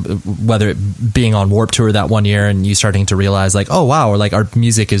 whether it being on Warped Tour that one year and you starting to realize like, oh wow, or like our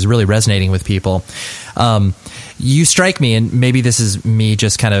music is really resonating with people, you strike me, and maybe this is me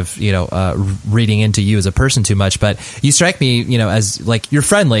just kind of, reading into you as a person too much, but you strike me, as like you're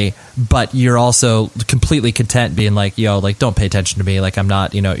friendly, but you're also completely content being like, don't pay attention to me. Like I'm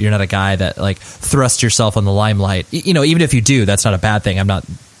not, you're not a guy that like thrusts yourself on the limelight. Even if you do, that's not a bad thing. I'm not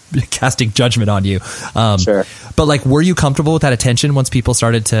casting judgment on you. Sure. But like, were you comfortable with that attention once people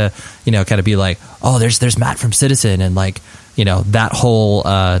started to, kind of be like, oh, there's Matt from Citizen, and like, that whole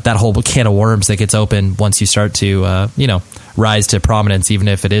can of worms that gets open once you start to, rise to prominence, even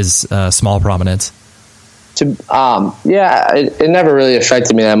if it is small prominence? It never really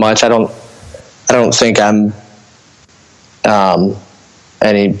affected me that much. I don't think I'm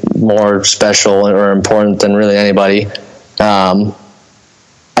any more special or important than really anybody.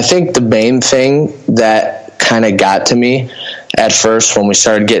 I think the main thing that kind of got to me at first when we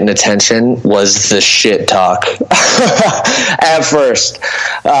started getting attention was the shit talk. At first,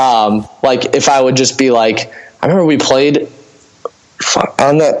 like if I would just be like, I remember we played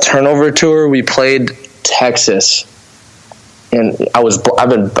on that Turnover tour. We played Texas, and I was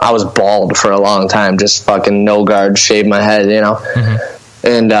bald for a long time, just fucking no guard, shaved my head, Mm-hmm.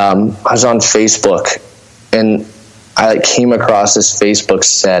 And I was on Facebook, and I came across this Facebook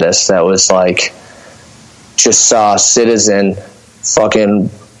status that was like, just saw Citizen, fucking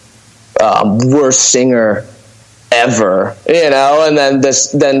worst singer ever, and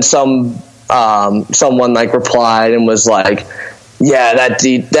then someone like replied and was like, yeah,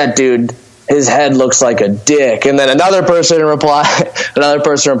 that dude, his head looks like a dick. And then another person replied,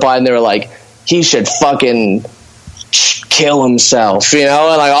 and they were like, he should fucking kill himself, and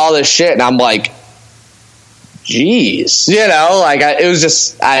like all this shit. And I'm like, geez, it was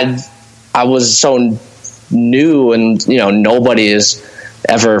just, I was so new, and nobody has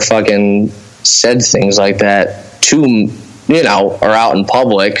ever fucking said things like that to or out in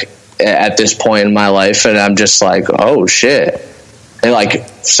public at this point in my life. And I'm just like, oh shit. And like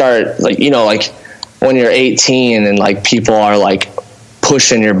start like like when you're 18 and like people are like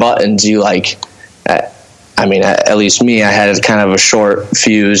pushing your buttons, you like, at least me, I had kind of a short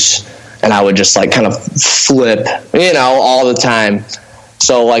fuse, and I would just like kind of flip, all the time.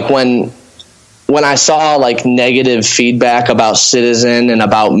 So like when I saw like negative feedback about Citizen and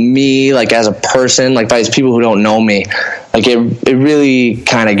about me, like as a person, like by these people who don't know me, like it really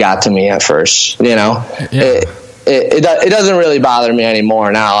kind of got to me at first, Yeah. It doesn't really bother me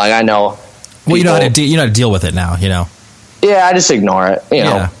anymore now. Like I know. Well, you know how to deal with it now, Yeah, I just ignore it.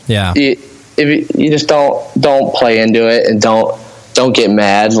 Yeah. You just don't play into it, and don't get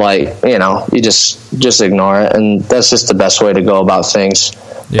mad. Like you just ignore it, and that's just the best way to go about things.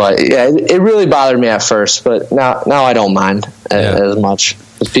 Yeah. But yeah, it really bothered me at first, but now I don't mind as much,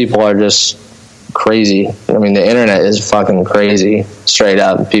 because people are just crazy. I mean, the internet is fucking crazy, straight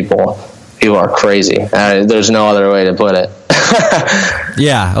up. People are crazy. There's no other way to put it.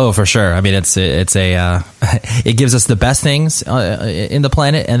 Yeah. Oh, for sure. I mean, it's a it gives us the best things in the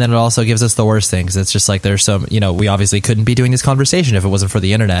planet, and then it also gives us the worst things. It's just like there's some, we obviously couldn't be doing this conversation if it wasn't for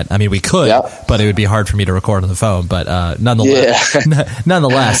the internet. I mean, we could, but it would be hard for me to record on the phone. But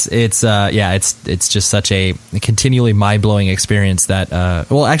nonetheless, it's just such a continually mind blowing experience that.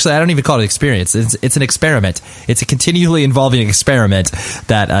 Well, actually, I don't even call it an experience. It's an experiment. It's a continually evolving experiment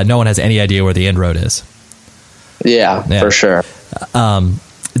that no one has any idea where the end road is. Yeah, for sure.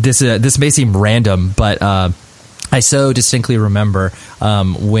 This may seem random, but I so distinctly remember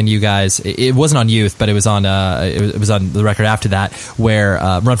when you guys, it wasn't on Youth, but it was on it was on the record after that, where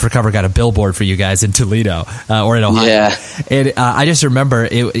Run for Cover got a billboard for you guys in Toledo or in Ohio. Yeah. And I just remember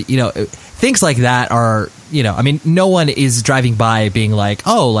things like that are, I mean, no one is driving by being like,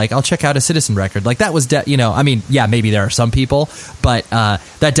 oh, like I'll check out a Citizen record. Like that was, I mean, yeah, maybe there are some people, but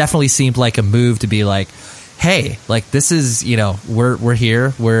that definitely seemed like a move to be like, hey, like this is, we're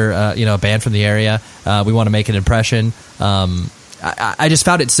here. We're, a band from the area. We want to make an impression. I just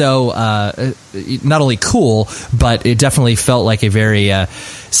found it so not only cool, but it definitely felt like a very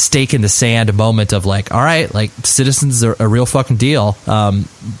stake in the sand moment of like, all right, like Citizens are a real fucking deal.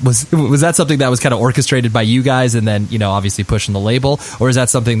 Was that something that was kind of orchestrated by you guys and then, obviously pushing the label? Or is that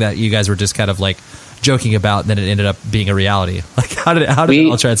something that you guys were just kind of like joking about and then it ended up being a reality? Like how did it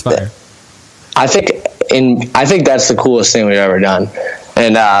all transpire? I think that's the coolest thing we've ever done,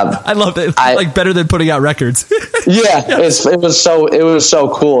 and I love it. Like better than putting out records. Yeah, it was so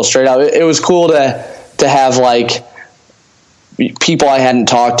cool. Straight up, it was cool to have like people I hadn't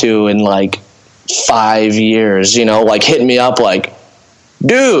talked to in like 5 years. Like hitting me up like,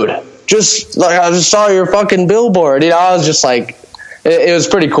 dude, just like I just saw your fucking billboard. I was just like, it was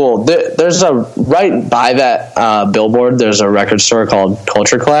pretty cool. There's right by that billboard. There's a record store called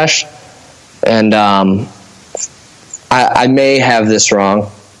Culture Clash. And I may have this wrong,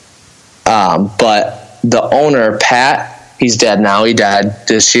 but the owner, Pat, he's dead now. He died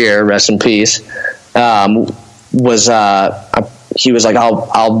this year. Rest in peace. He was like,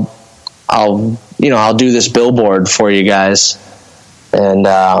 I'll do this billboard for you guys, and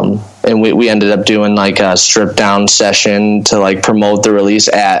we ended up doing like a strip down session to like promote the release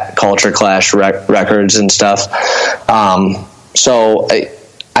at Culture Clash Records and stuff. So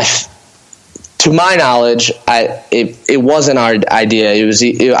to my knowledge, it wasn't our idea.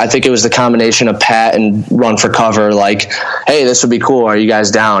 I think it was the combination of Pat and Run for Cover. Like, hey, this would be cool. Are you guys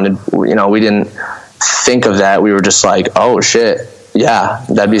down? And we didn't think of that. We were just like, oh shit, yeah,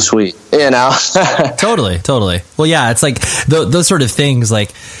 that'd be sweet. Totally. Well, yeah, it's like those sort of things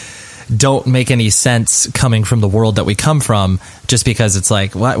like don't make any sense coming from the world that we come from, just because it's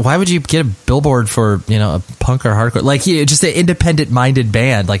like, why would you get a billboard for, a punk or hardcore, like just an independent minded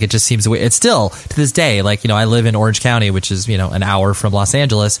band? Like it just seems weird. It's still to this day, like, I live in Orange County, which is, an hour from Los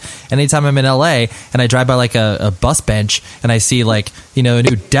Angeles. And anytime I'm in LA and I drive by like a bus bench and I see like, a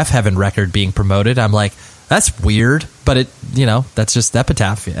new Deaf Heaven record being promoted, I'm like, that's weird, but it, that's just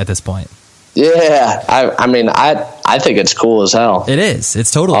Epitaph at this point. Yeah, I mean, I think it's cool as hell. It is.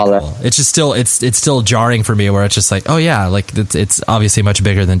 It's totally cool. It's just still it's still jarring for me, where it's just like, oh yeah, like it's obviously much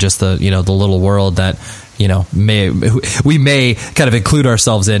bigger than just the the little world that we may kind of include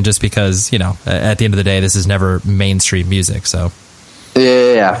ourselves in, just because at the end of the day, this is never mainstream music. So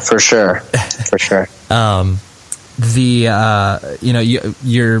yeah, for sure.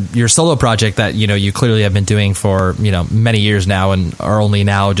 Your solo project that you clearly have been doing for many years now, and are only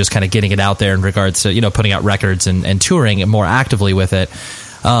now just kind of getting it out there in regards to putting out records and touring more actively with it.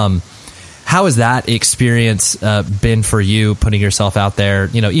 How has that experience been for you, putting yourself out there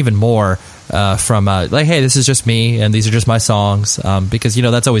even more from like, hey, this is just me and these are just my songs, because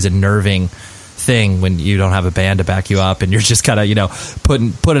that's always a nerving thing when you don't have a band to back you up and you're just kind of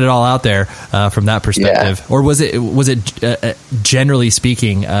putting it all out there from that perspective. Yeah. Or was it generally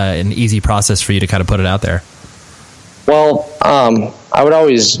speaking an easy process for you to kind of put it out there? Well, I would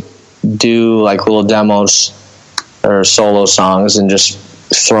always do like little demos or solo songs and just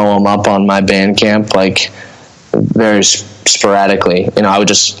throw them up on my Bandcamp like very sporadically. I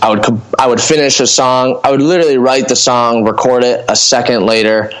would finish a song. I would literally write the song, record it a second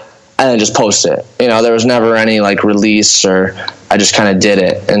later, and then just post it. There was never any like release, or I just kind of did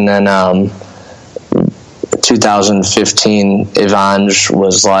it. And then 2015 Evange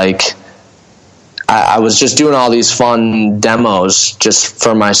was like, I was just doing all these fun demos just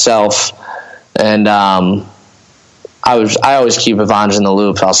for myself. And I always keep Evange in the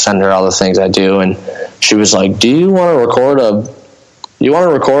loop. I'll send her all the things I do. And she was like, do you want to record you want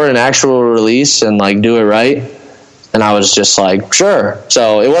to record an actual release and like do it right? And I was just like, sure.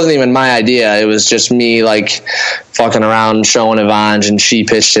 So it wasn't even my idea. It was just me like fucking around showing Evange, and she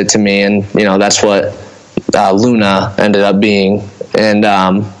pitched it to me. And, you know, that's what Luna ended up being.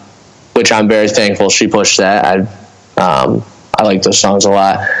 And, which I'm very thankful she pushed that. I like those songs a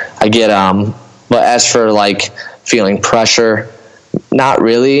lot. I get, but as for like feeling pressure, not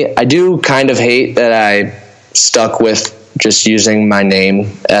really. I do kind of hate that I stuck with just using my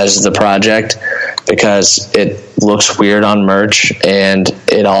name as the project, because it looks weird on merch, and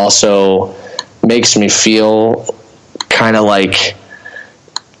it also makes me feel kind of like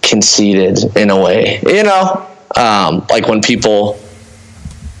conceited in a way, you know, like when people,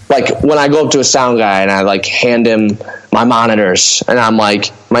 like when I go up to a sound guy and I like hand him my monitors and I'm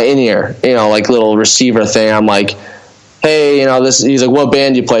like, my in-ear, you know, like little receiver thing. I'm like, hey, you know, this, he's like, what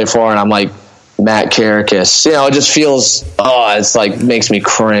band do you play for? And I'm like, Matt Caracas. You know, it just feels, it's like makes me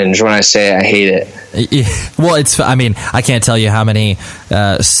cringe when I say it. I hate it. Well, I mean, I can't tell you how many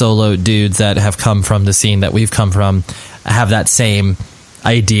solo dudes that have come from the scene that we've come from have that same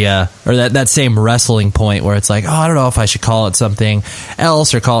idea, or that same wrestling point where it's like, I don't know if I should call it something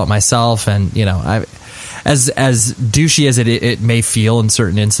else or call it myself. And, you know, as douchey as it may feel in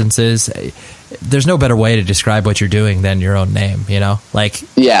certain instances, there's no better way to describe what you're doing than your own name, you know? Like,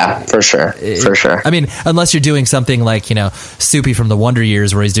 yeah, for sure. For sure. I mean, unless you're doing something like, you know, Soupy from the Wonder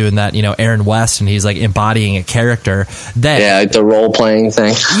Years, where he's doing that, you know, Aaron West, and he's like embodying a character, then, yeah, like the role playing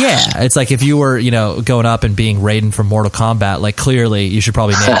thing. Yeah. It's like if you were, you know, going up and being Raiden from Mortal Kombat, like clearly you should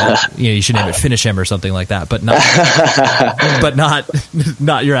probably name it, you know, you should name it Finish Him or something like that, but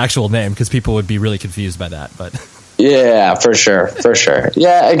not your actual name, because people would be really confused by that. But yeah, for sure.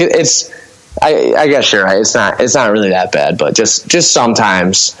 Yeah, I guess you're right. It's not really that bad, but just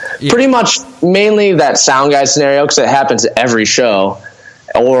sometimes, pretty much mainly that sound guy scenario, because it happens at every show,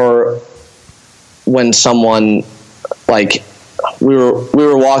 or when someone, like, we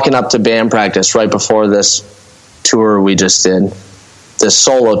were walking up to band practice right before this tour we just did, this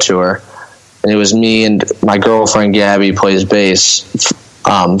solo tour, and it was me and my girlfriend Gabby plays bass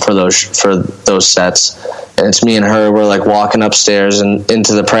for those sets, and it's me and her. We're like walking upstairs and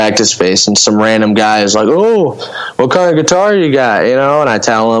into the practice space, and some random guy is like, "Oh, what kind of guitar you got?" You know, and I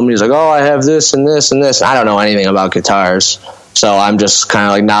tell him, he's like, "Oh, I have this and this and this." I don't know anything about guitars, so I'm just kind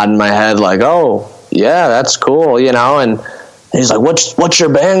of like nodding my head like, "Oh, yeah, that's cool," you know. And he's like, "What's your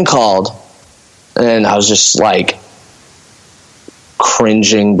band called?" And I was just like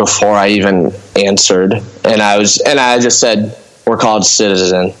cringing before I even answered, and I just said, "We're called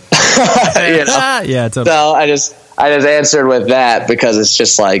Citizen." You know? Yeah, totally. So I just answered with that, because it's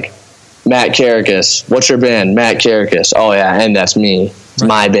just like, Matt Caracas. What's your band? Matt Caracas. Oh yeah, and that's me. It's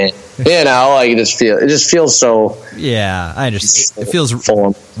my band. You know, like it just feels so. Yeah, I understand. It feels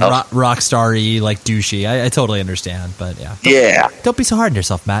rock star-y, like douchey. I totally understand, but yeah. Don't be so hard on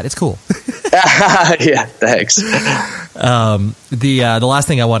yourself, Matt. It's cool. Yeah, thanks. The last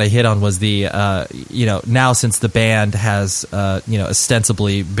thing I want to hit on was the you know, now since the band has you know,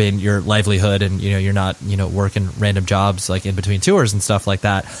 ostensibly been your livelihood, and you know, you're not, you know, working random jobs like in between tours and stuff like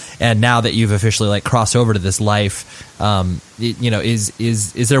that, and now that you've officially like crossed over to this life, you know,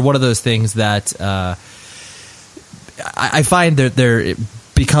 is there one of those things that I find that there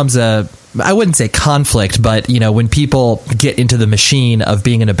becomes a, I wouldn't say conflict, but you know, when people get into the machine of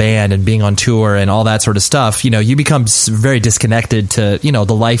being in a band and being on tour and all that sort of stuff, you know, you become very disconnected to, you know,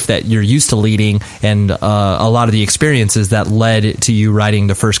 the life that you're used to leading, and a lot of the experiences that led to you writing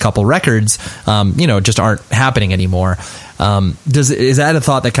the first couple records, you know, just aren't happening anymore. Is that a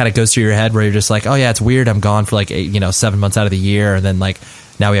thought that kind of goes through your head, where you're just like, oh yeah, it's weird, I'm gone for like 7 months out of the year, and then like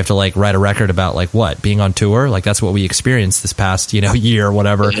now we have to like write a record about like what, being on tour? Like that's what we experienced this past, you know, year or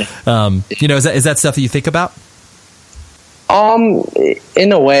whatever. You know, is that stuff that you think about?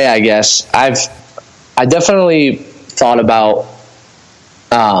 In a way, I guess I definitely thought about,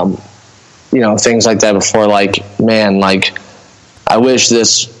 you know, things like that before. Like, man, like I wish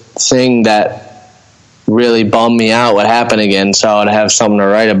this thing that really bummed me out would happen again, so I'd have something to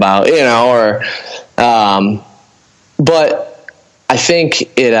write about, you know, or, but I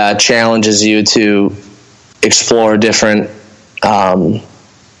think it challenges you to explore different,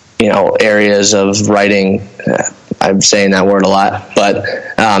 you know, areas of writing. I'm saying that word a lot, but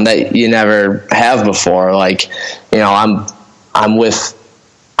that you never have before. Like, you know, I've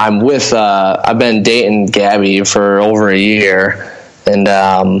been dating Gabby for over a year,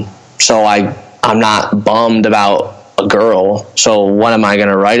 and so I'm not bummed about a girl. So what am I going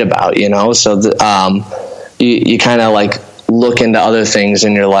to write about? You know, so you kind of like look into other things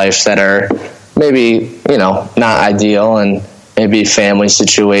in your life that are maybe, you know, not ideal, and maybe family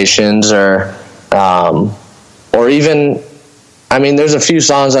situations or even, I mean, there's a few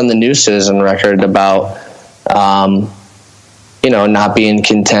songs on the New Citizen record about, not being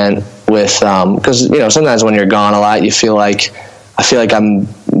content with, because, sometimes when you're gone a lot, I feel like I'm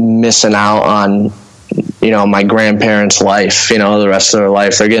missing out on, my grandparents' life, the rest of their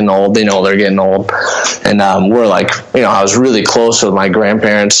life. They're getting old. They know they're getting old. And we're like, I was really close with my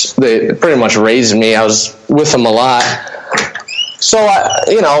grandparents. They pretty much raised me. I was with them a lot. So,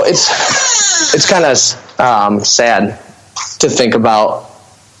 it's kind of sad to think about.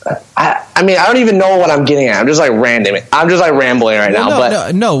 I mean, I don't even know what I'm getting at. I'm just like rambling right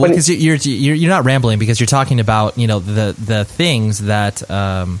now. No, because you're not rambling, because you're talking about the things that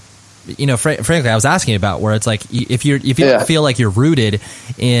frankly I was asking about, where it's like if you don't feel like you're rooted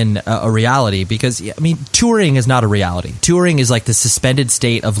in a reality, because I mean, touring is not a reality. Touring is like the suspended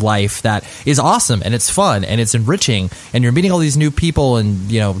state of life that is awesome and it's fun and it's enriching and you're meeting all these new people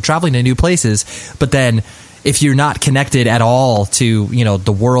and traveling to new places, but then if you're not connected at all to,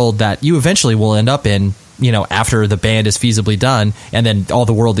 the world that you eventually will end up in, after the band is feasibly done, and then all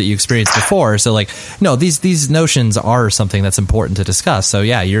the world that you experienced before. So like, no, these notions are something that's important to discuss. So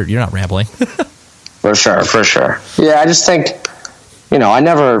yeah, you're not rambling. For sure. Yeah. I just think, I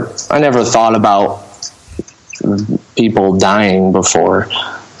never thought about people dying before.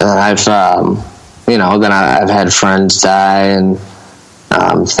 I've had friends die and,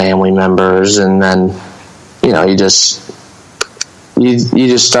 family members, and then, you just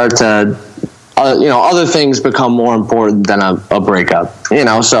start to, other things become more important than a breakup,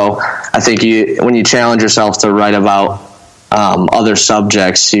 so I think when you challenge yourself to write about, other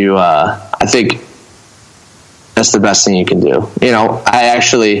subjects, I think that's the best thing you can do. I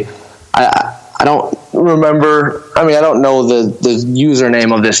don't remember, I don't know the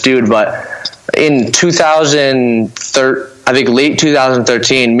username of this dude, but in 2013, I think late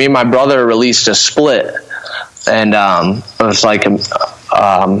 2013, me and my brother released a split. And it was like a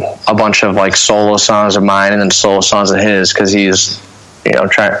bunch of like solo songs of mine and then solo songs of his, because he's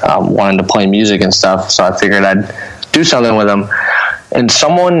wanting to play music and stuff. So I figured I'd do something with him. And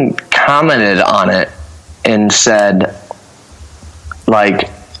someone commented on it and said, like,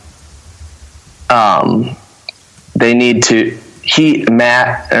 they need to,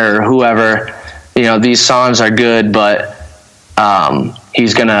 Matt or whoever, these songs are good, but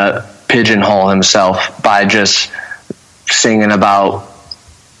he's gonna pigeonhole himself by just singing about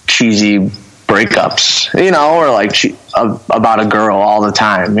cheesy breakups, or like about a girl all the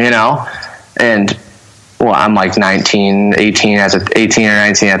time, and I'm like 18 or 19 at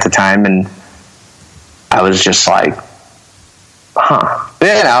the time, and I was just like,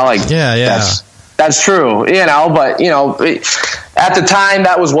 that's true, but at the time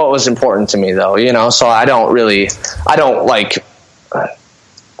that was what was important to me though, so I don't like,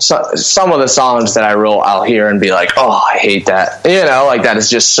 so, some of the songs that I wrote, I'll hear and be like, oh, I hate that. Like that is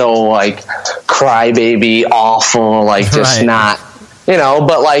just so like crybaby, awful, like just right. Not,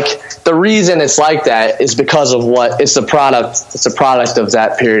 but like the reason it's like that is because of it's a product of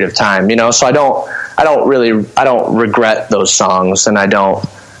that period of time, so I don't regret those songs, and I don't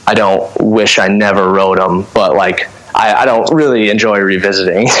wish I never wrote them, but like, I don't really enjoy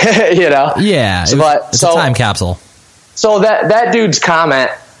revisiting, Yeah. It's a time capsule. So that dude's comment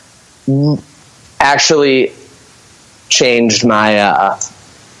actually changed my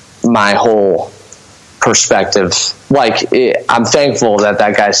my whole perspective. Like, I'm thankful that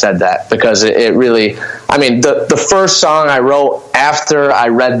guy said that, because it really, the first song I wrote after I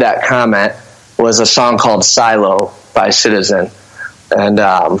read that comment was a song called Silo by Citizen, and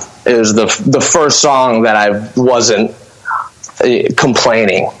it was the first song that I wasn't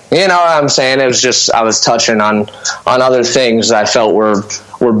complaining, what I'm saying? It was just, I was touching on other things that I felt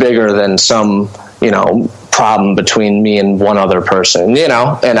were bigger than some, problem between me and one other person,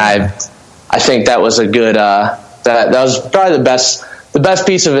 and I think that was a good, that was probably the best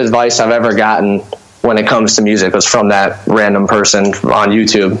piece of advice I've ever gotten when it comes to music, was from that random person on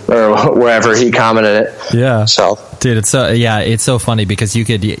YouTube or wherever he commented it. Yeah. So, dude, it's so funny, because you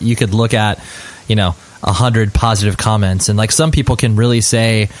could look at, 100 positive comments, and like some people can really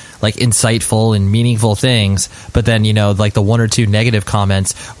say like insightful and meaningful things, but then like the one or two negative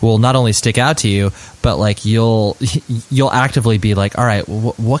comments will not only stick out to you, but like you'll actively be like, all right,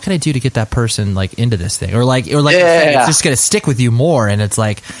 what can I do to get that person like into this thing, or like it's just gonna stick with you more. And it's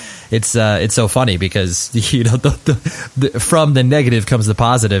like it's so funny, because from the negative comes the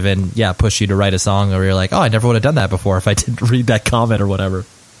positive, and push you to write a song, or you're like, oh, I never would have done that before if I didn't read that comment or whatever.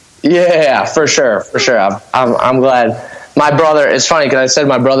 Yeah, for sure. I'm glad. My brother, it's funny because I said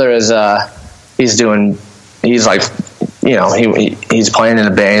my brother is, he's like you know, he's playing in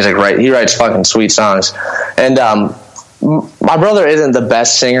a band. He's like, he writes fucking sweet songs. And my brother isn't the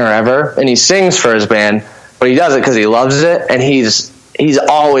best singer ever, and he sings for his band, but he does it because he loves it, and he's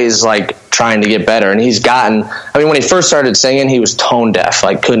always like trying to get better. And he's gotten, I mean, when he first started singing, he was tone deaf,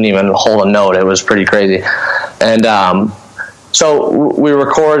 like couldn't even hold a note. It was pretty crazy. And so we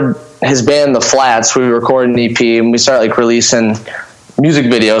record his band, The Flats. We record an EP, and we start like releasing music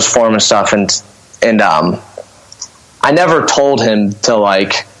videos for him and stuff. And I never told him to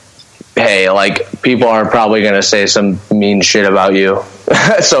like, hey, like people are probably going to say some mean shit about you.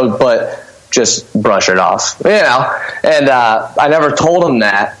 So, but just brush it off, you know? And I never told him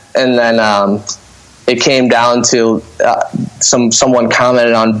that. And then it came down to someone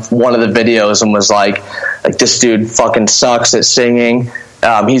commented on one of the videos and was like this dude fucking sucks at singing.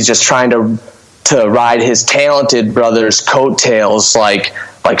 He's just trying to ride his talented brother's coattails, like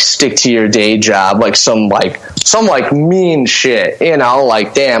stick to your day job, like some mean shit, you know,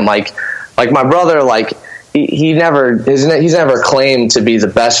 like damn, like my brother, like he's never claimed to be the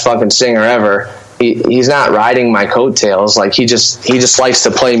best fucking singer ever. He's not riding my coattails. Like he just likes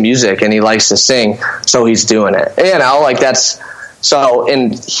to play music and he likes to sing, so he's doing it, you know, like that's so.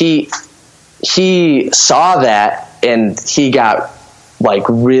 And he saw that and he got like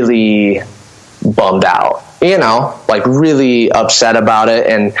really bummed out, you know, like really upset about it.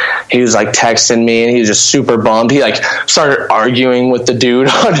 And he was like texting me and he was just super bummed. He like started arguing with the dude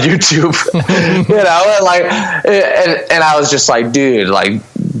on YouTube, you know, and like, and I was just like, dude, like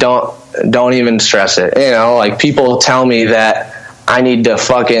don't even stress it. You know, like people tell me that I need to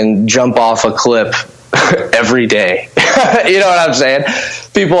fucking jump off a cliff every day. You know what I'm saying?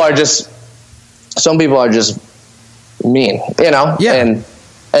 Some people are just mean, you know? Yeah. And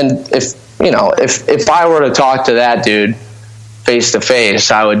if I were to talk to that dude face to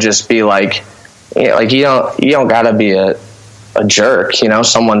face, I would just be like, you know, like you don't gotta be a jerk, you know?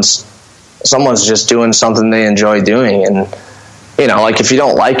 Someone's just doing something they enjoy doing. And, you know, like if you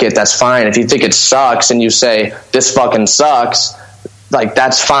don't like it, that's fine. If you think it sucks and you say this fucking sucks, like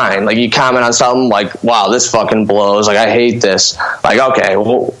that's fine. Like you comment on something like, wow, this fucking blows. Like I hate this. Like, okay,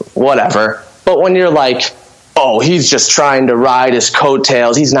 well, whatever. But when you're like, oh, he's just trying to ride his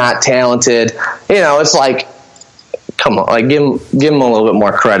coattails, he's not talented, you know, it's like, come on, like give him a little bit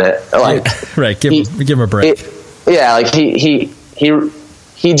more credit. Like, right, give him a break. Like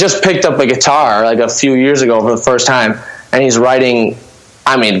he just picked up a guitar like a few years ago for the first time, and he's writing.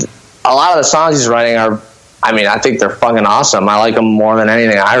 I mean, a lot of the songs he's writing are, I mean, I think they're fucking awesome. I like them more than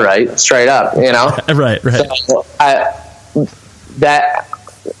anything I write, straight up, you know? Right. So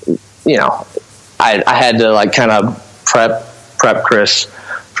you know, I had to like kind of prep Chris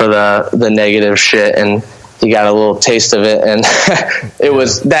for the negative shit, and he got a little taste of it, and it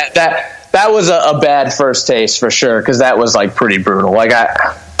was that was a bad first taste for sure, because that was like pretty brutal. Like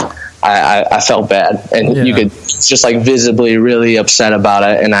I felt bad, and you could just like visibly really upset about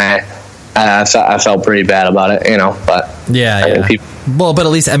it, and I felt pretty bad about it, you know. But well, but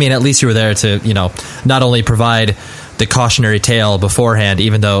at least you were there to, you know, not only provide the cautionary tale beforehand,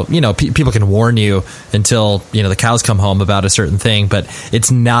 even though, you know, people can warn you until, you know, the cows come home about a certain thing, but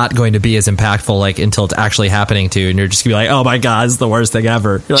it's not going to be as impactful like until it's actually happening to you, and you're just gonna be like, oh my god, it's the worst thing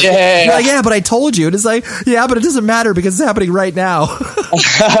ever. You're like, yeah, but I told you. And it's like, yeah, but it doesn't matter because it's happening right now.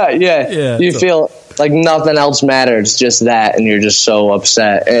 You feel like nothing else matters, just that, and you're just so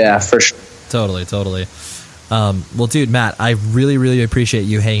upset. Yeah, for sure. Totally. Well, dude, Matt, I really, really appreciate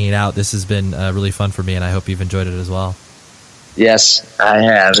you hanging out. This has been really fun for me, and I hope you've enjoyed it as well. Yes, I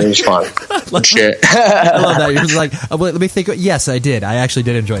have. It was fun. Shit. I love that. You're like, let me think. Yes, I did. I actually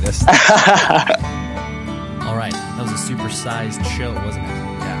did enjoy this. All right. That was a super-sized show, wasn't it?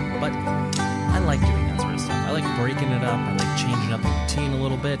 Yeah. But I like doing that sort of stuff. I like breaking it up. I like changing up the routine a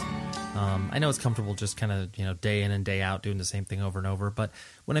little bit. I know it's comfortable just kind of, you know, day in and day out doing the same thing over and over, but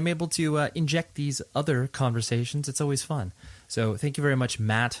when I'm able to inject these other conversations, it's always fun. So thank you very much,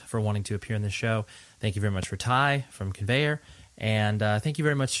 Matt, for wanting to appear in this show. Thank you very much for Ty from Conveyor, and thank you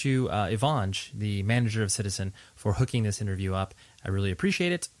very much to Ivanj, the manager of Citizen, for hooking this interview up. I really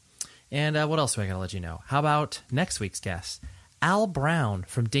appreciate it. And what else do I got to let you know? How about next week's guest, Al Brown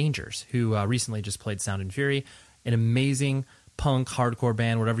from Dangers, who recently just played Sound and Fury, an amazing punk, hardcore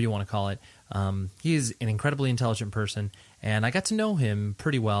band, whatever you want to call it. He is an incredibly intelligent person, and I got to know him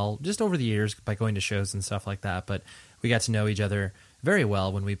pretty well just over the years by going to shows and stuff like that, but we got to know each other very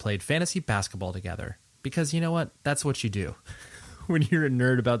well when we played fantasy basketball together, because you know what? That's what you do when you're a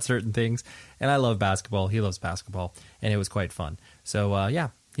nerd about certain things, and I love basketball, he loves basketball, and it was quite fun. So yeah,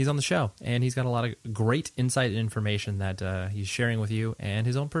 he's on the show, and he's got a lot of great insight and information that he's sharing with you, and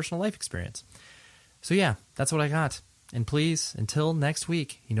his own personal life experience. So yeah, that's what I got. And please, until next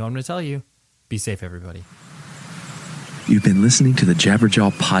week, you know what I'm going to tell you. Be safe, everybody. You've been listening to the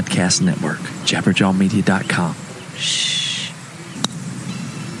Jabberjaw Podcast Network, jabberjawmedia.com. Shh.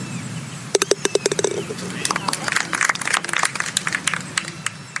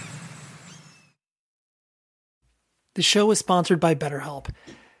 The show is sponsored by BetterHelp.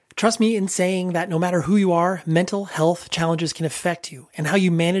 Trust me in saying that no matter who you are, mental health challenges can affect you, and how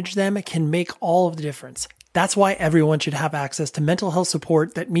you manage them can make all of the difference. That's why everyone should have access to mental health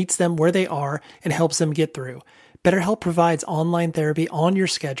support that meets them where they are and helps them get through. BetterHelp provides online therapy on your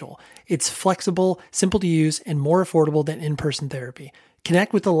schedule. It's flexible, simple to use, and more affordable than in-person therapy.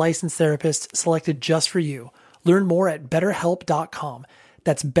 Connect with a licensed therapist selected just for you. Learn more at betterhelp.com.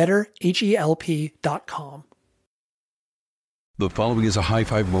 That's betterhelp.com. The following is a high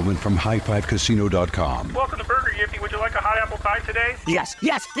five moment from highfivecasino.com. Welcome to Burger Yippee. Would you like a hot apple pie today? Yes,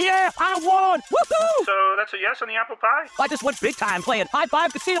 yes, yeah, I won! Woohoo! So that's a yes on the apple pie? I just went big time playing High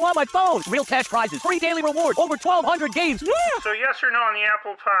Five Casino on my phone. Real cash prizes, free daily rewards, over 1,200 games. Yeah! So yes or no on the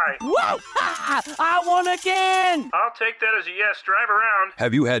apple pie? Whoa! I won again! I'll take that as a yes. Drive around.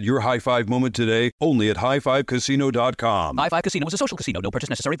 Have you had your high five moment today? Only at highfivecasino.com. High Five Casino is a social casino. No purchase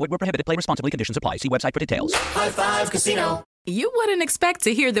necessary. Void where prohibited. Play responsibly. Conditions apply. See website for details. High Five Casino. You wouldn't expect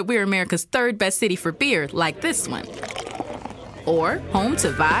to hear that we're America's third best city for beer like this one. Or home to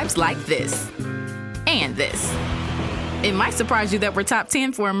vibes like this. And this. It might surprise you that we're top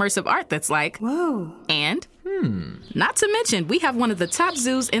 10 for immersive art that's like, whoa. And, not to mention, we have one of the top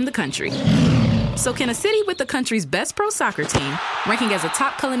zoos in the country. So can a city with the country's best pro soccer team, ranking as a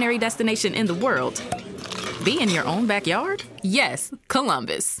top culinary destination in the world, be in your own backyard? Yes,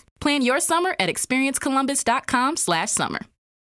 Columbus. Plan your summer at experiencecolumbus.com/summer.